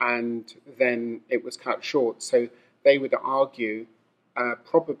 and then it was cut short. So they would argue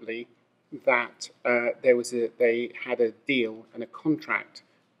probably that they had a deal and a contract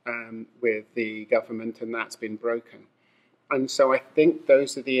with the government, and that's been broken. And so I think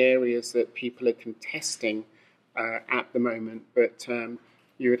those are the areas that people are contesting at the moment, but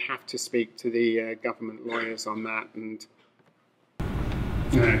you would have to speak to the government lawyers on that. And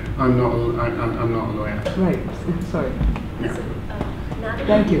no, I'm not a lawyer. Right. Sorry. Yeah.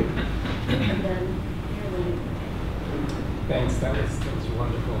 Thank you. And then Thanks. That was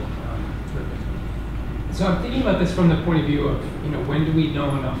wonderful. So I'm thinking about this from the point of view of when do we know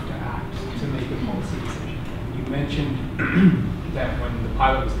enough to act to make a policy decision? You mentioned that when the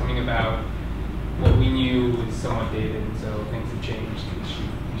pilot was coming about, what we knew was somewhat dated, and so things have changed, which you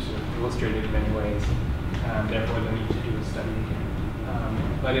sort of illustrated in many ways. Therefore, the need to do a study again.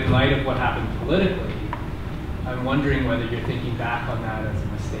 But in light of what happened politically, I'm wondering whether you're thinking back on that as a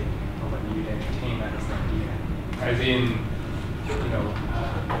mistake, or whether you'd entertain that as an idea. As in,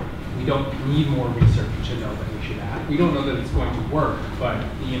 we don't need more research to know that we should act. We don't know that it's going to work, but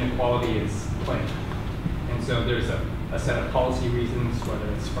the inequality is plain. And so there's a set of policy reasons, whether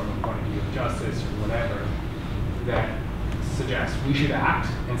it's from a point of view of justice or whatever, that suggest we should act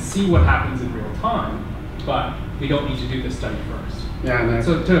and see what happens in real time, but we don't need to do the study first. Yeah, no.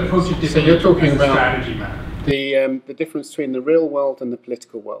 So to approach it differently, so you're talking about strategy matter. The difference between the real world and the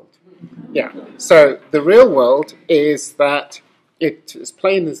political world. Yeah. So the real world is that it is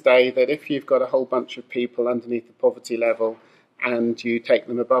plain as day that if you've got a whole bunch of people underneath the poverty level and you take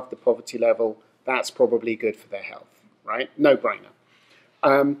them above the poverty level, that's probably good for their health, right? No brainer.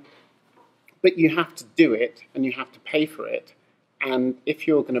 But you have to do it, and you have to pay for it. And if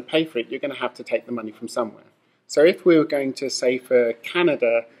you're going to pay for it, you're going to have to take the money from somewhere. So if we were going to say for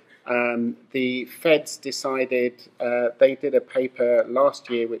Canada, the feds decided, they did a paper last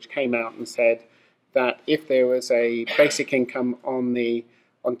year which came out and said that if there was a basic income on the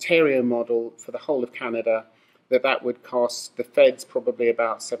Ontario model for the whole of Canada, that would cost the feds probably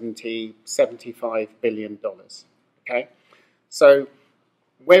about $75 billion. Okay? So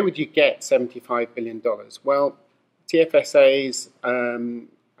where would you get $75 billion? Well, TFSAs,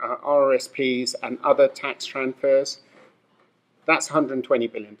 RRSPs, and other tax transfers, that's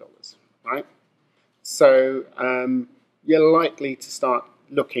 $120 billion, right? So you're likely to start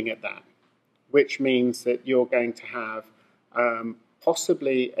looking at that, which means that you're going to have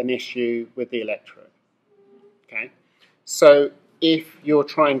possibly an issue with the electorate. Okay, so if you're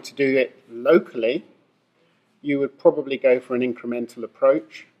trying to do it locally, you would probably go for an incremental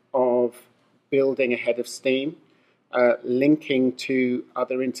approach of building ahead of steam, linking to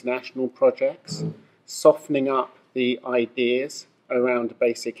other international projects, softening up the ideas around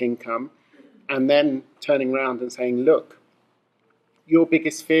basic income, and then turning around and saying, look, your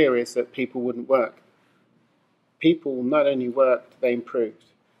biggest fear is that people wouldn't work. People not only worked, they improved.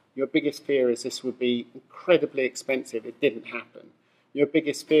 Your biggest fear is this would be incredibly expensive. It didn't happen. Your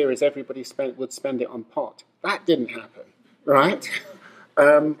biggest fear is everybody would spend it on pot. That didn't happen, right?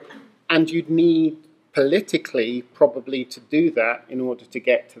 And you'd need politically probably to do that in order to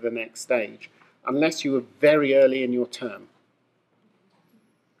get to the next stage, unless you were very early in your term.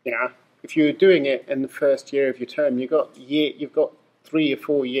 Yeah, if you were doing it in the first year of your term, you've got 3 or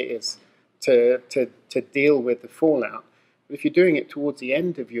 4 years to deal with the fallout. But if you're doing it towards the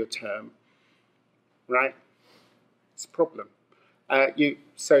end of your term, right, it's a problem.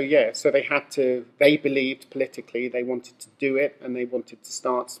 So they believed politically they wanted to do it, and they wanted to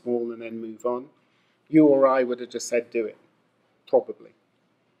start small and then move on. You or I would have just said do it, probably.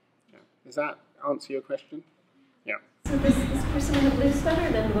 Yeah. Does that answer your question? Yeah. So this person in the blue sweater,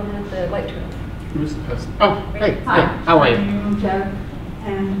 and then the woman with the white turtle. Who's the person? Oh, hey. Hi. How are you?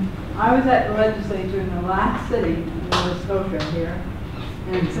 And I was at the legislature in the last city in Nova Scotia here.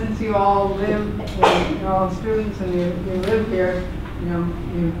 And since you all live, you're all students and you live here,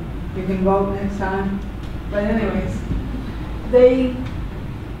 you can vote next time. But anyways,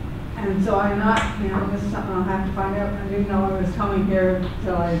 and so I'm not, this is something I'll have to find out. I didn't know I was coming here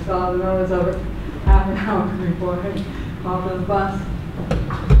until I saw the notice of it half an hour before I hopped on the bus.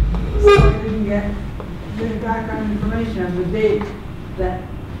 So I didn't get the background information of the date that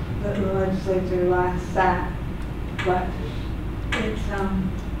the legislature last sat. But it's, I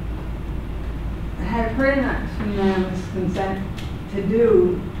had pretty much unanimous consent to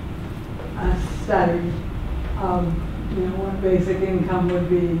do a study of, what basic income would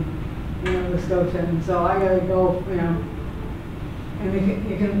be in Nova Scotia, and so I gotta go, and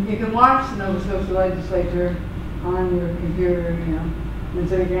you can watch the Nova Scotia legislature on your computer, and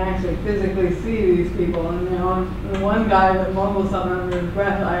so you can actually physically see these people. And the one guy that mumbled something under his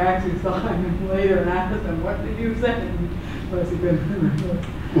breath, I actually saw him later and asked him, "What did you say?" Of course, he couldn't remember.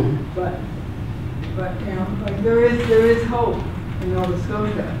 But like there is hope in Nova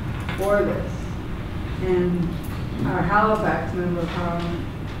Scotia for this, and our Halifax member of Parliament,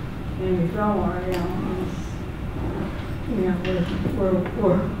 Amy Fillmore,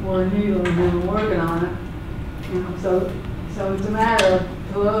 we're needling and working on it. So it's a matter of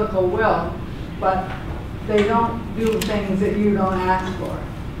political will, but they don't do things that you don't ask for.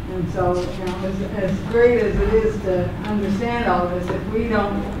 And so, as great as it is to understand all this, if we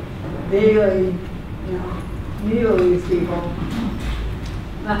don't daily, needle these people,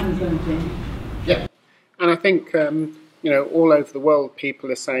 nothing's going to change. Yeah, and I think all over the world,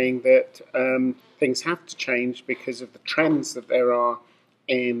 people are saying that things have to change because of the trends that there are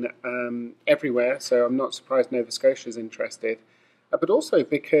in everywhere. So I'm not surprised Nova Scotia is interested, but also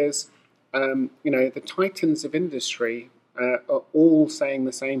because the titans of industry are all saying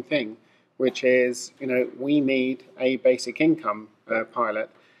the same thing, which is we need a basic income pilot.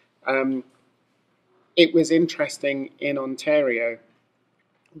 It was interesting in Ontario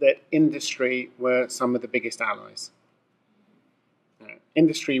that industry were some of the biggest allies.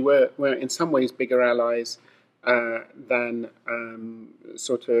 Industry were in some ways bigger allies than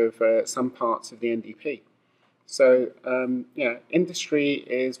some parts of the NDP. So industry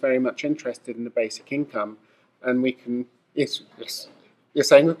is very much interested in the basic income, and we can. Yes, you're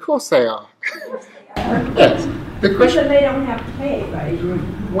saying, of course they are. Yes. The question they don't have to pay, right?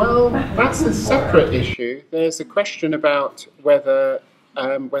 Well, that's a separate issue. There's a question about whether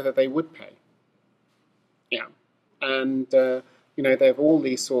they would pay. Yeah, and they have all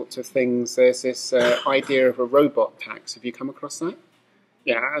these sorts of things. There's this idea of a robot tax. Have you come across that?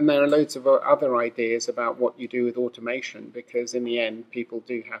 Yeah, and there are loads of other ideas about what you do with automation, because in the end, people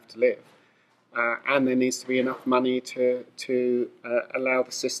do have to live. And there needs to be enough money to allow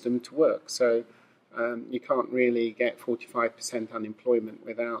the system to work. So you can't really get 45% unemployment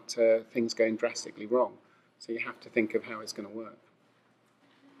without things going drastically wrong. So you have to think of how it's going to work.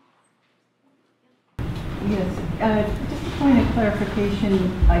 Yes, just a point of clarification,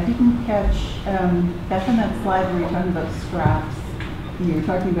 I didn't catch, back on that slide where you're talking about scraps, you were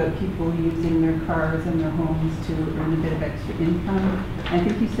talking about people using their cars and their homes to earn a bit of extra income. I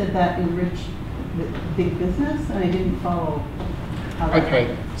think you said that enriched the big business, and I didn't follow how that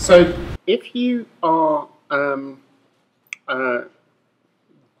Okay, so if you are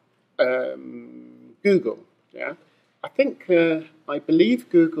Google, yeah, I believe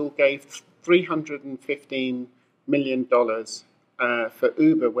Google gave $315 million for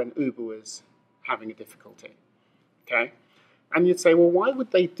Uber when Uber was having a difficulty, okay? And you'd say, well, why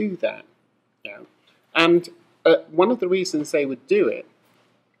would they do that? Yeah. And one of the reasons they would do it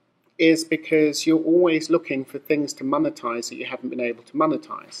is because you're always looking for things to monetize that you haven't been able to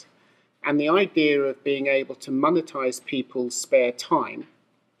monetize. And the idea of being able to monetize people's spare time,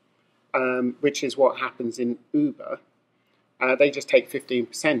 which is what happens in Uber, they just take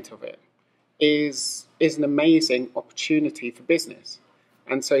 15% of it, is an amazing opportunity for business.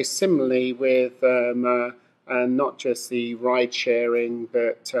 And so similarly with not just the ride sharing,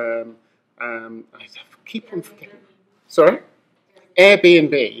 but I keep on forgetting. Sorry?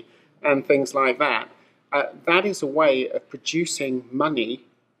 Airbnb and things like that. That is a way of producing money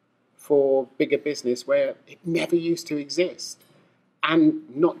for bigger business where it never used to exist. And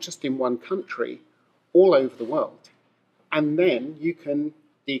not just in one country, all over the world. And then you can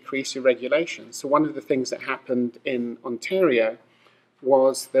decrease your regulations. So one of the things that happened in Ontario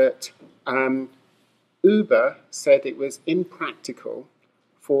was that Uber said it was impractical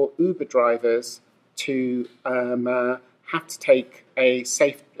for Uber drivers to have to take a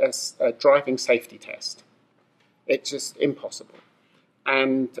driving safety test. It's just impossible.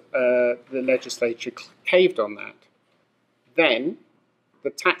 And the legislature caved on that. Then the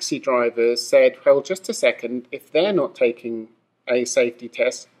taxi drivers said, well, just a second, if they're not taking a safety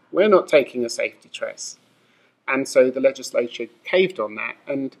test, we're not taking a safety test. And so the legislature caved on that,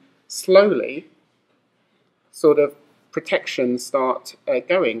 and slowly sort of protections start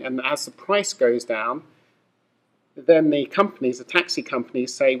going. And as the price goes down, then the companies, the taxi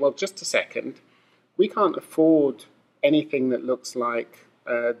companies say, well, just a second, we can't afford anything that looks like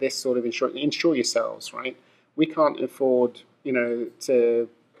this sort of insurance. Insure yourselves, right? We can't afford, to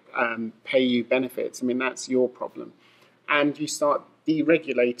pay you benefits. I mean, that's your problem. And you start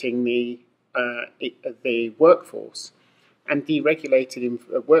deregulating the workforce. And deregulating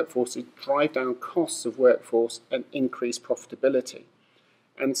workforce would drive down costs of workforce and increase profitability.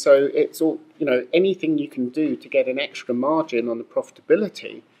 And so it's all, anything you can do to get an extra margin on the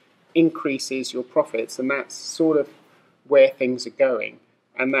profitability increases your profits. And that's sort of where things are going.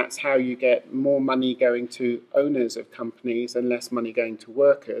 And that's how you get more money going to owners of companies and less money going to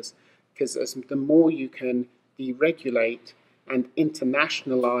workers. Because the more you can deregulate and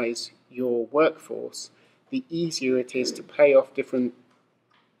internationalize your workforce, the easier it is to play off different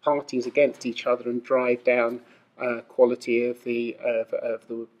parties against each other and drive down quality of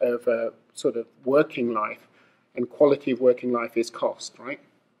sort of working life. And quality of working life is cost, right?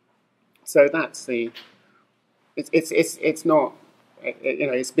 So that's it's not,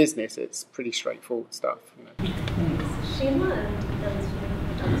 it's business. It's pretty straightforward stuff. Sheila and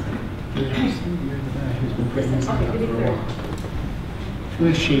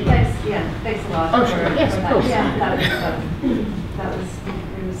Where's she? Thanks a lot. Oh, sure. Yes, of course. Yeah, that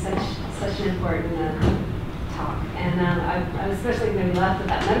was such an important talk. And I was especially maybe left with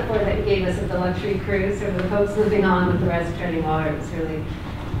that metaphor that you gave us of the luxury cruise, or the folks moving on with the rest of treading water. It was really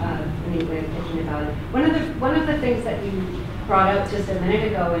a neat way of thinking about it. One of the things that you brought up just a minute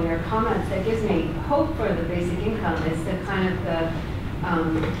ago in your comments that gives me hope for the basic income is the kind of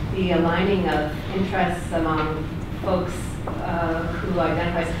the aligning of interests among folks who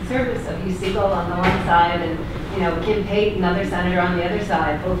identify as conservatives. So Hugh Siegel on the one side and Kim Pate, another senator on the other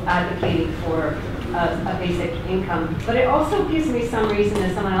side, both advocating for a basic income. But it also gives me some reason,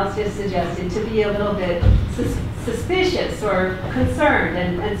 as someone else just suggested, to be a little bit suspicious or concerned.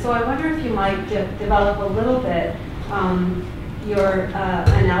 And so I wonder if you might develop a little bit your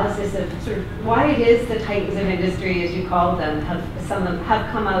analysis of sort of why it is the titans of industry, as you called them, some of them have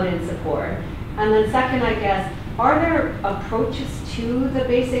come out in support. And then second, I guess, are there approaches to the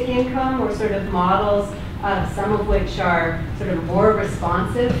basic income or sort of models, some of which are sort of more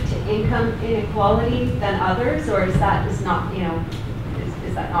responsive to income inequality than others, or is that not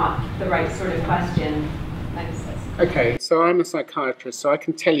the right sort of question? Thanks. Okay, so I'm a psychiatrist, so I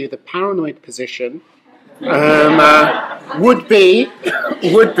can tell you the paranoid position would be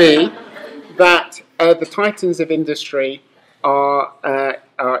that the titans of industry are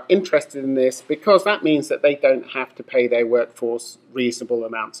interested in this because that means that they don't have to pay their workforce reasonable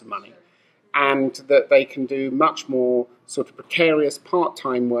amounts of money, and that they can do much more sort of precarious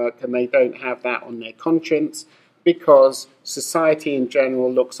part-time work, and they don't have that on their conscience because society in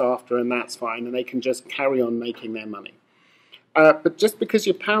general looks after, and that's fine, and they can just carry on making their money. But just because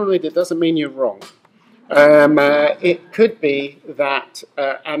you're paranoid, it doesn't mean you're wrong. It could be that,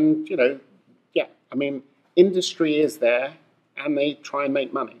 and you know, yeah, I mean, industry is there, and they try and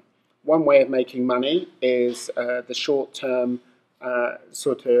make money. One way of making money is the short-term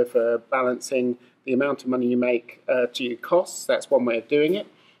sort of balancing the amount of money you make to your costs. That's one way of doing it.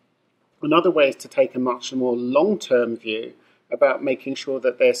 Another way is to take a much more long-term view about making sure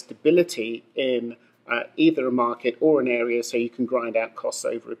that there's stability in either a market or an area so you can grind out costs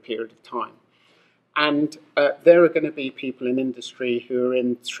over a period of time. And there are going to be people in industry who are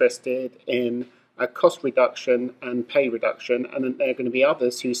interested in cost reduction and pay reduction, and then there are going to be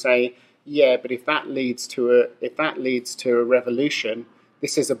others who say, yeah, but if that leads to a revolution,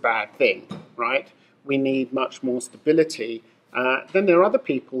 this is a bad thing, right? We need much more stability. Then there are other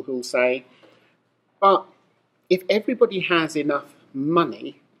people who will say, but if everybody has enough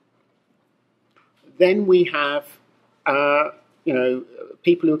money, then we have you know,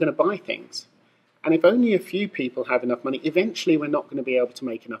 people who are going to buy things. And if only a few people have enough money, eventually we're not going to be able to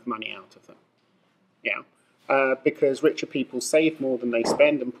make enough money out of them. Yeah, because richer people save more than they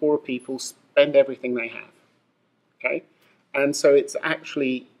spend, and poorer people spend everything they have. Okay, and so it's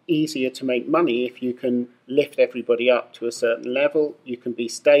actually easier to make money if you can lift everybody up to a certain level. You can be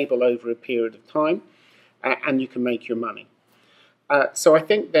stable over a period of time, and you can make your money. So I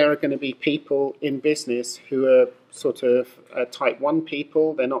think there are going to be people in business who are sort of type 1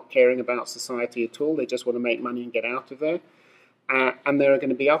 people. They're not caring about society at all. They just want to make money and get out of there. And there are going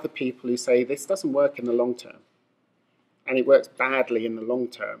to be other people who say this doesn't work in the long term. And it works badly in the long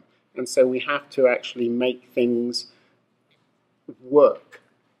term. And so we have to actually make things work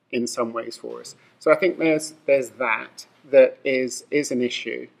in some ways for us. So I think there's that is an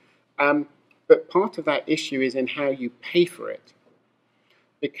issue. But part of that issue is in how you pay for it.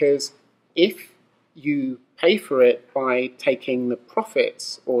 Because if you pay for it by taking the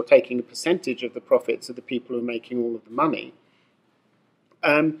profits or taking a percentage of the profits of the people who are making all of the money,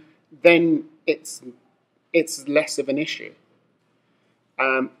 then it's less of an issue.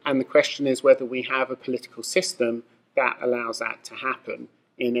 And the question is whether we have a political system that allows that to happen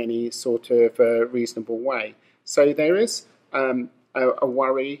in any sort of reasonable way. So there is a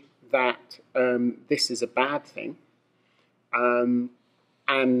worry that this is a bad thing.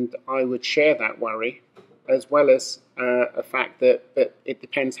 And I would share that worry, as well as a fact that it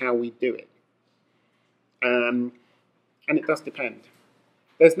depends how we do it. And it does depend.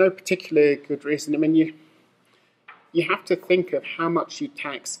 There's no particular good reason. I mean, you have to think of how much you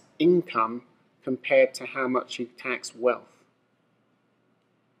tax income compared to how much you tax wealth.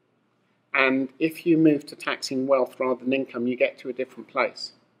 And if you move to taxing wealth rather than income, you get to a different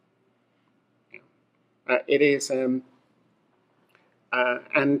place. It is...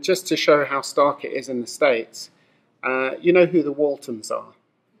 and just to show how stark it is in the States, you know who the Waltons are?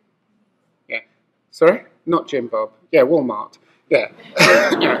 Yeah. Sorry? Not Jim Bob. Yeah, Walmart. Yeah.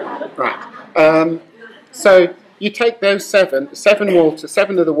 Yeah. Right. So you take those seven of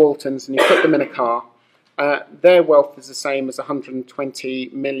the Waltons, and you put them in a car. Their wealth is the same as 120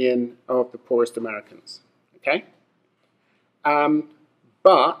 million of the poorest Americans. Okay?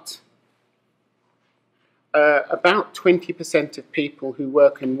 But about 20% of people who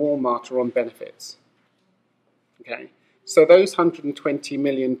work in Walmart are on benefits. Okay, so those 120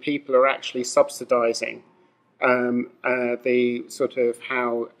 million people are actually subsidising the sort of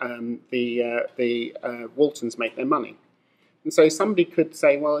how the Waltons make their money. And so somebody could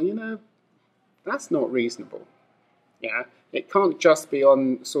say, well, you know, that's not reasonable. Yeah, it can't just be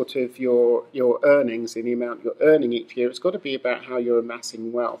on sort of your earnings and the amount you're earning each year. It's got to be about how you're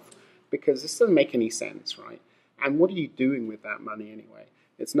amassing wealth. Because this doesn't make any sense, right? And what are you doing with that money anyway?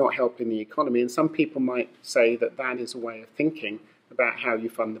 It's not helping the economy. And some people might say that that is a way of thinking about how you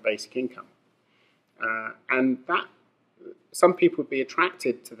fund the basic income. And that some people would be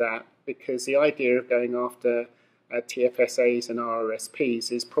attracted to that because the idea of going after TFSAs and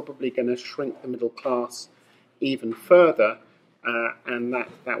RRSPs is probably going to shrink the middle class even further, and that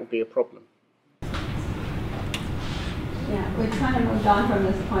will be a problem. Yeah, we kind of moved on from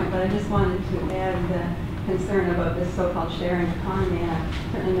this point, but I just wanted to add the concern about this so-called sharing economy. And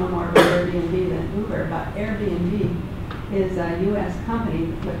I certainly know more about Airbnb than Uber, but Airbnb is a U.S. company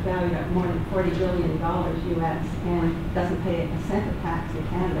with valued at more than $40 billion U.S. and doesn't pay a cent of tax in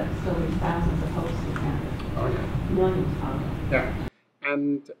Canada. It still leaves thousands of hosts in Canada. Oh, yeah. Millions probably. Yeah,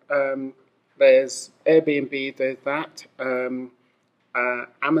 and there's Airbnb, there's that.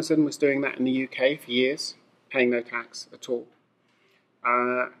 Amazon was doing that in the UK for years. paying no tax at all.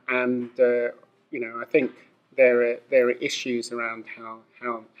 You know, I think there are issues around how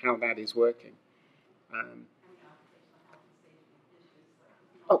that is working.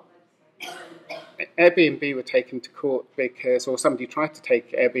 Airbnb were taken to court because, or somebody tried to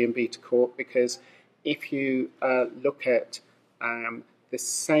take Airbnb to court because if you look at the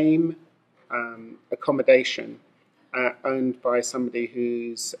same accommodation owned by somebody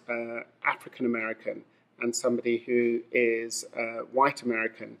who's African American and somebody who is white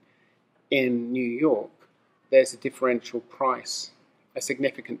American in New York, there's a differential price, a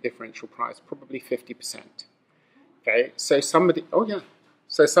significant differential price, probably 50%. Okay, so somebody,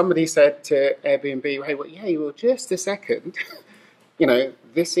 so somebody said to Airbnb, hey, well, just a second, you know,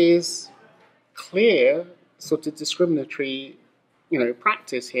 this is clear sort of discriminatory, you know,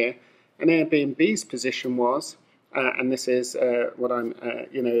 practice here. And Airbnb's position was, and this is what I'm,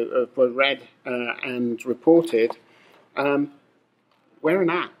 you know, read and reported, we're an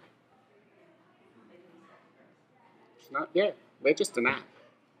app. Yeah, we're just an app.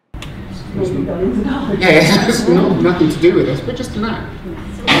 It's nothing to do with us. We're just an app.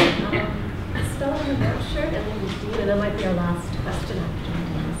 Still on the brochure, and then Dean, and that might be our last question after.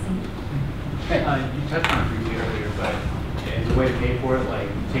 Hey, you touched on it briefly earlier, but as a way to pay for it, like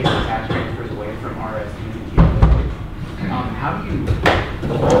taking the tax transfers away from RSPs and TFSAs, how do you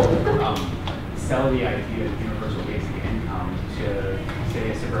sell the idea of universal basic income to, say,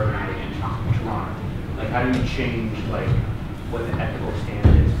 a suburbanite in Toronto? Like, how do you change, like, what the ethical stand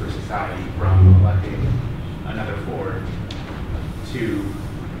is for society from electing another board to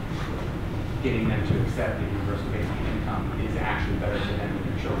getting them to accept that universal basic income is actually better for them and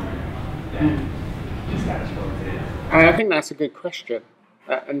their children than the status quo today? I think that's a good question.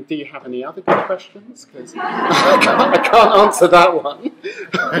 And do you have any other good questions? Because I can't answer that one.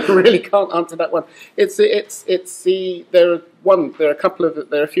 I really can't answer that one. There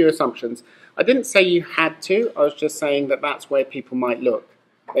are a few assumptions. I didn't say you had to. I was just saying that that's where people might look.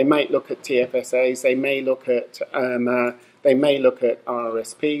 They might look at TFSAs. They may look at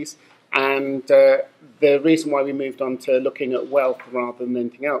RRSPs. And the reason why we moved on to looking at wealth rather than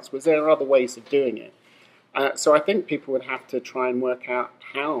anything else was there are other ways of doing it. So I think people would have to try and work out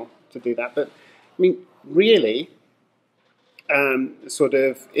how to do that. But I mean, really, sort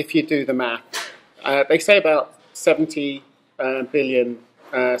of, if you do the math, they say about $75 billion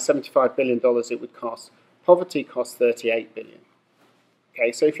it would cost. Poverty costs $38 billion.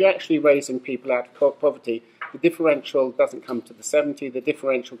 Okay, so if you're actually raising people out of poverty, the differential doesn't come to the 70, the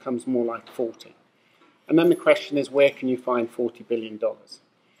differential comes more like 40. And then the question is, where can you find $40 billion?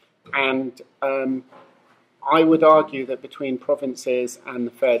 And I would argue that between provinces and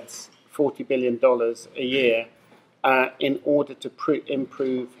the feds, $40 billion a year in order to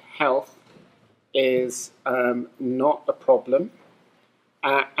improve health is not a problem.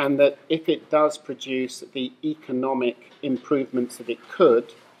 And that if it does produce the economic improvements that it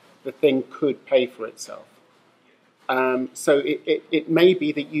could, the thing could pay for itself. So it may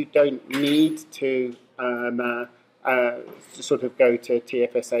be that you don't need to sort of go to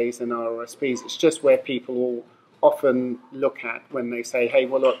TFSAs and RRSPs. It's just where people will often look at when they say, hey,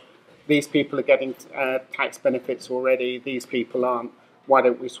 well, look, these people are getting tax benefits already, these people aren't, why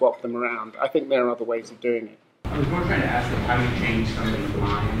don't we swap them around? I think there are other ways of doing it. I was more trying to ask, like, how do you change somebody's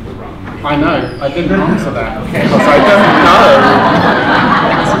mind from... I know, I didn't answer that, okay. Because I don't know.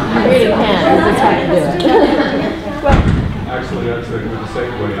 You really can, that's how you do it. Actually, that's a good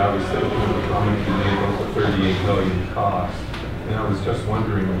segue. I was thinking of the comment you made about the $38 million cost. And I was just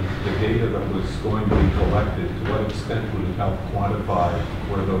wondering, the data that was going to be collected, to what extent would it help quantify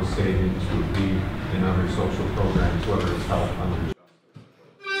where those savings would be in other social programs, whether it's health, under.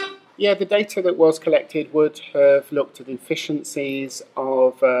 Yeah, the data that was collected would have looked at efficiencies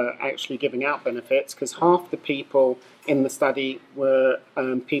of actually giving out benefits, because half the people in the study were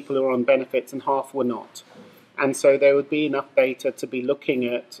people who were on benefits and half were not. And so there would be enough data to be looking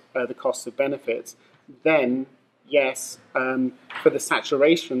at the cost of benefits. Then, yes, for the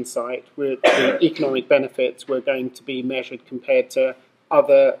saturation site, the economic benefits were going to be measured compared to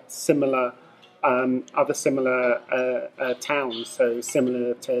other similar towns, so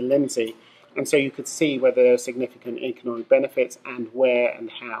similar to Lindsay. And so you could see whether there are significant economic benefits and where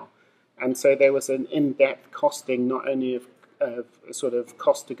and how. And so there was an in-depth costing, not only of sort of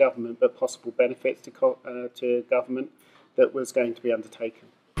cost to government, but possible benefits to government that was going to be undertaken.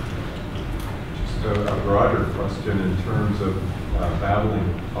 Just a broader question in terms of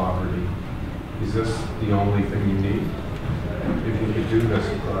battling poverty. Is this the only thing you need? If you could do this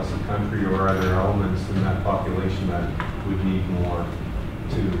across the country, or are there elements in that population that would need more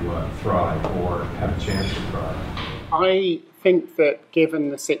to thrive or have a chance to thrive? I think that given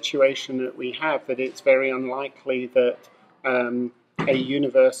the situation that we have, that it's very unlikely that a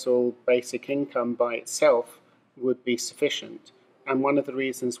universal basic income by itself would be sufficient. And one of the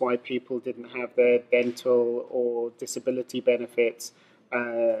reasons why people didn't have their dental or disability benefits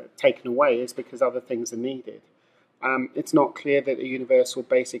taken away is because other things are needed. It's not clear that a universal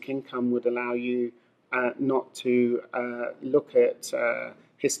basic income would allow you not to look at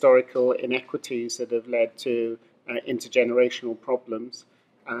historical inequities that have led to intergenerational problems.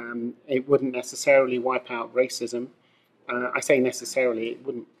 It wouldn't necessarily wipe out racism. I say necessarily, it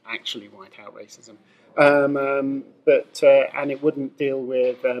wouldn't actually wipe out racism. And it wouldn't deal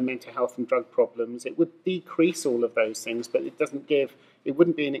with mental health and drug problems. It would decrease all of those things, but it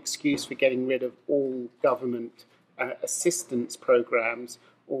wouldn't be an excuse for getting rid of all government assistance programs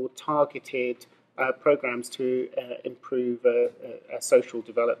or targeted programs to improve social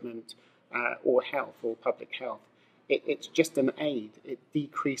development or health or public health. It's just an aid. It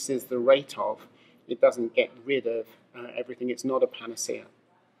decreases the rate of. It doesn't get rid of everything. It's not a panacea.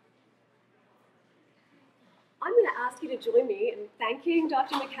 I'm going to ask you to join me in thanking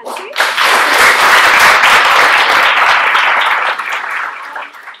Dr. McKenzie.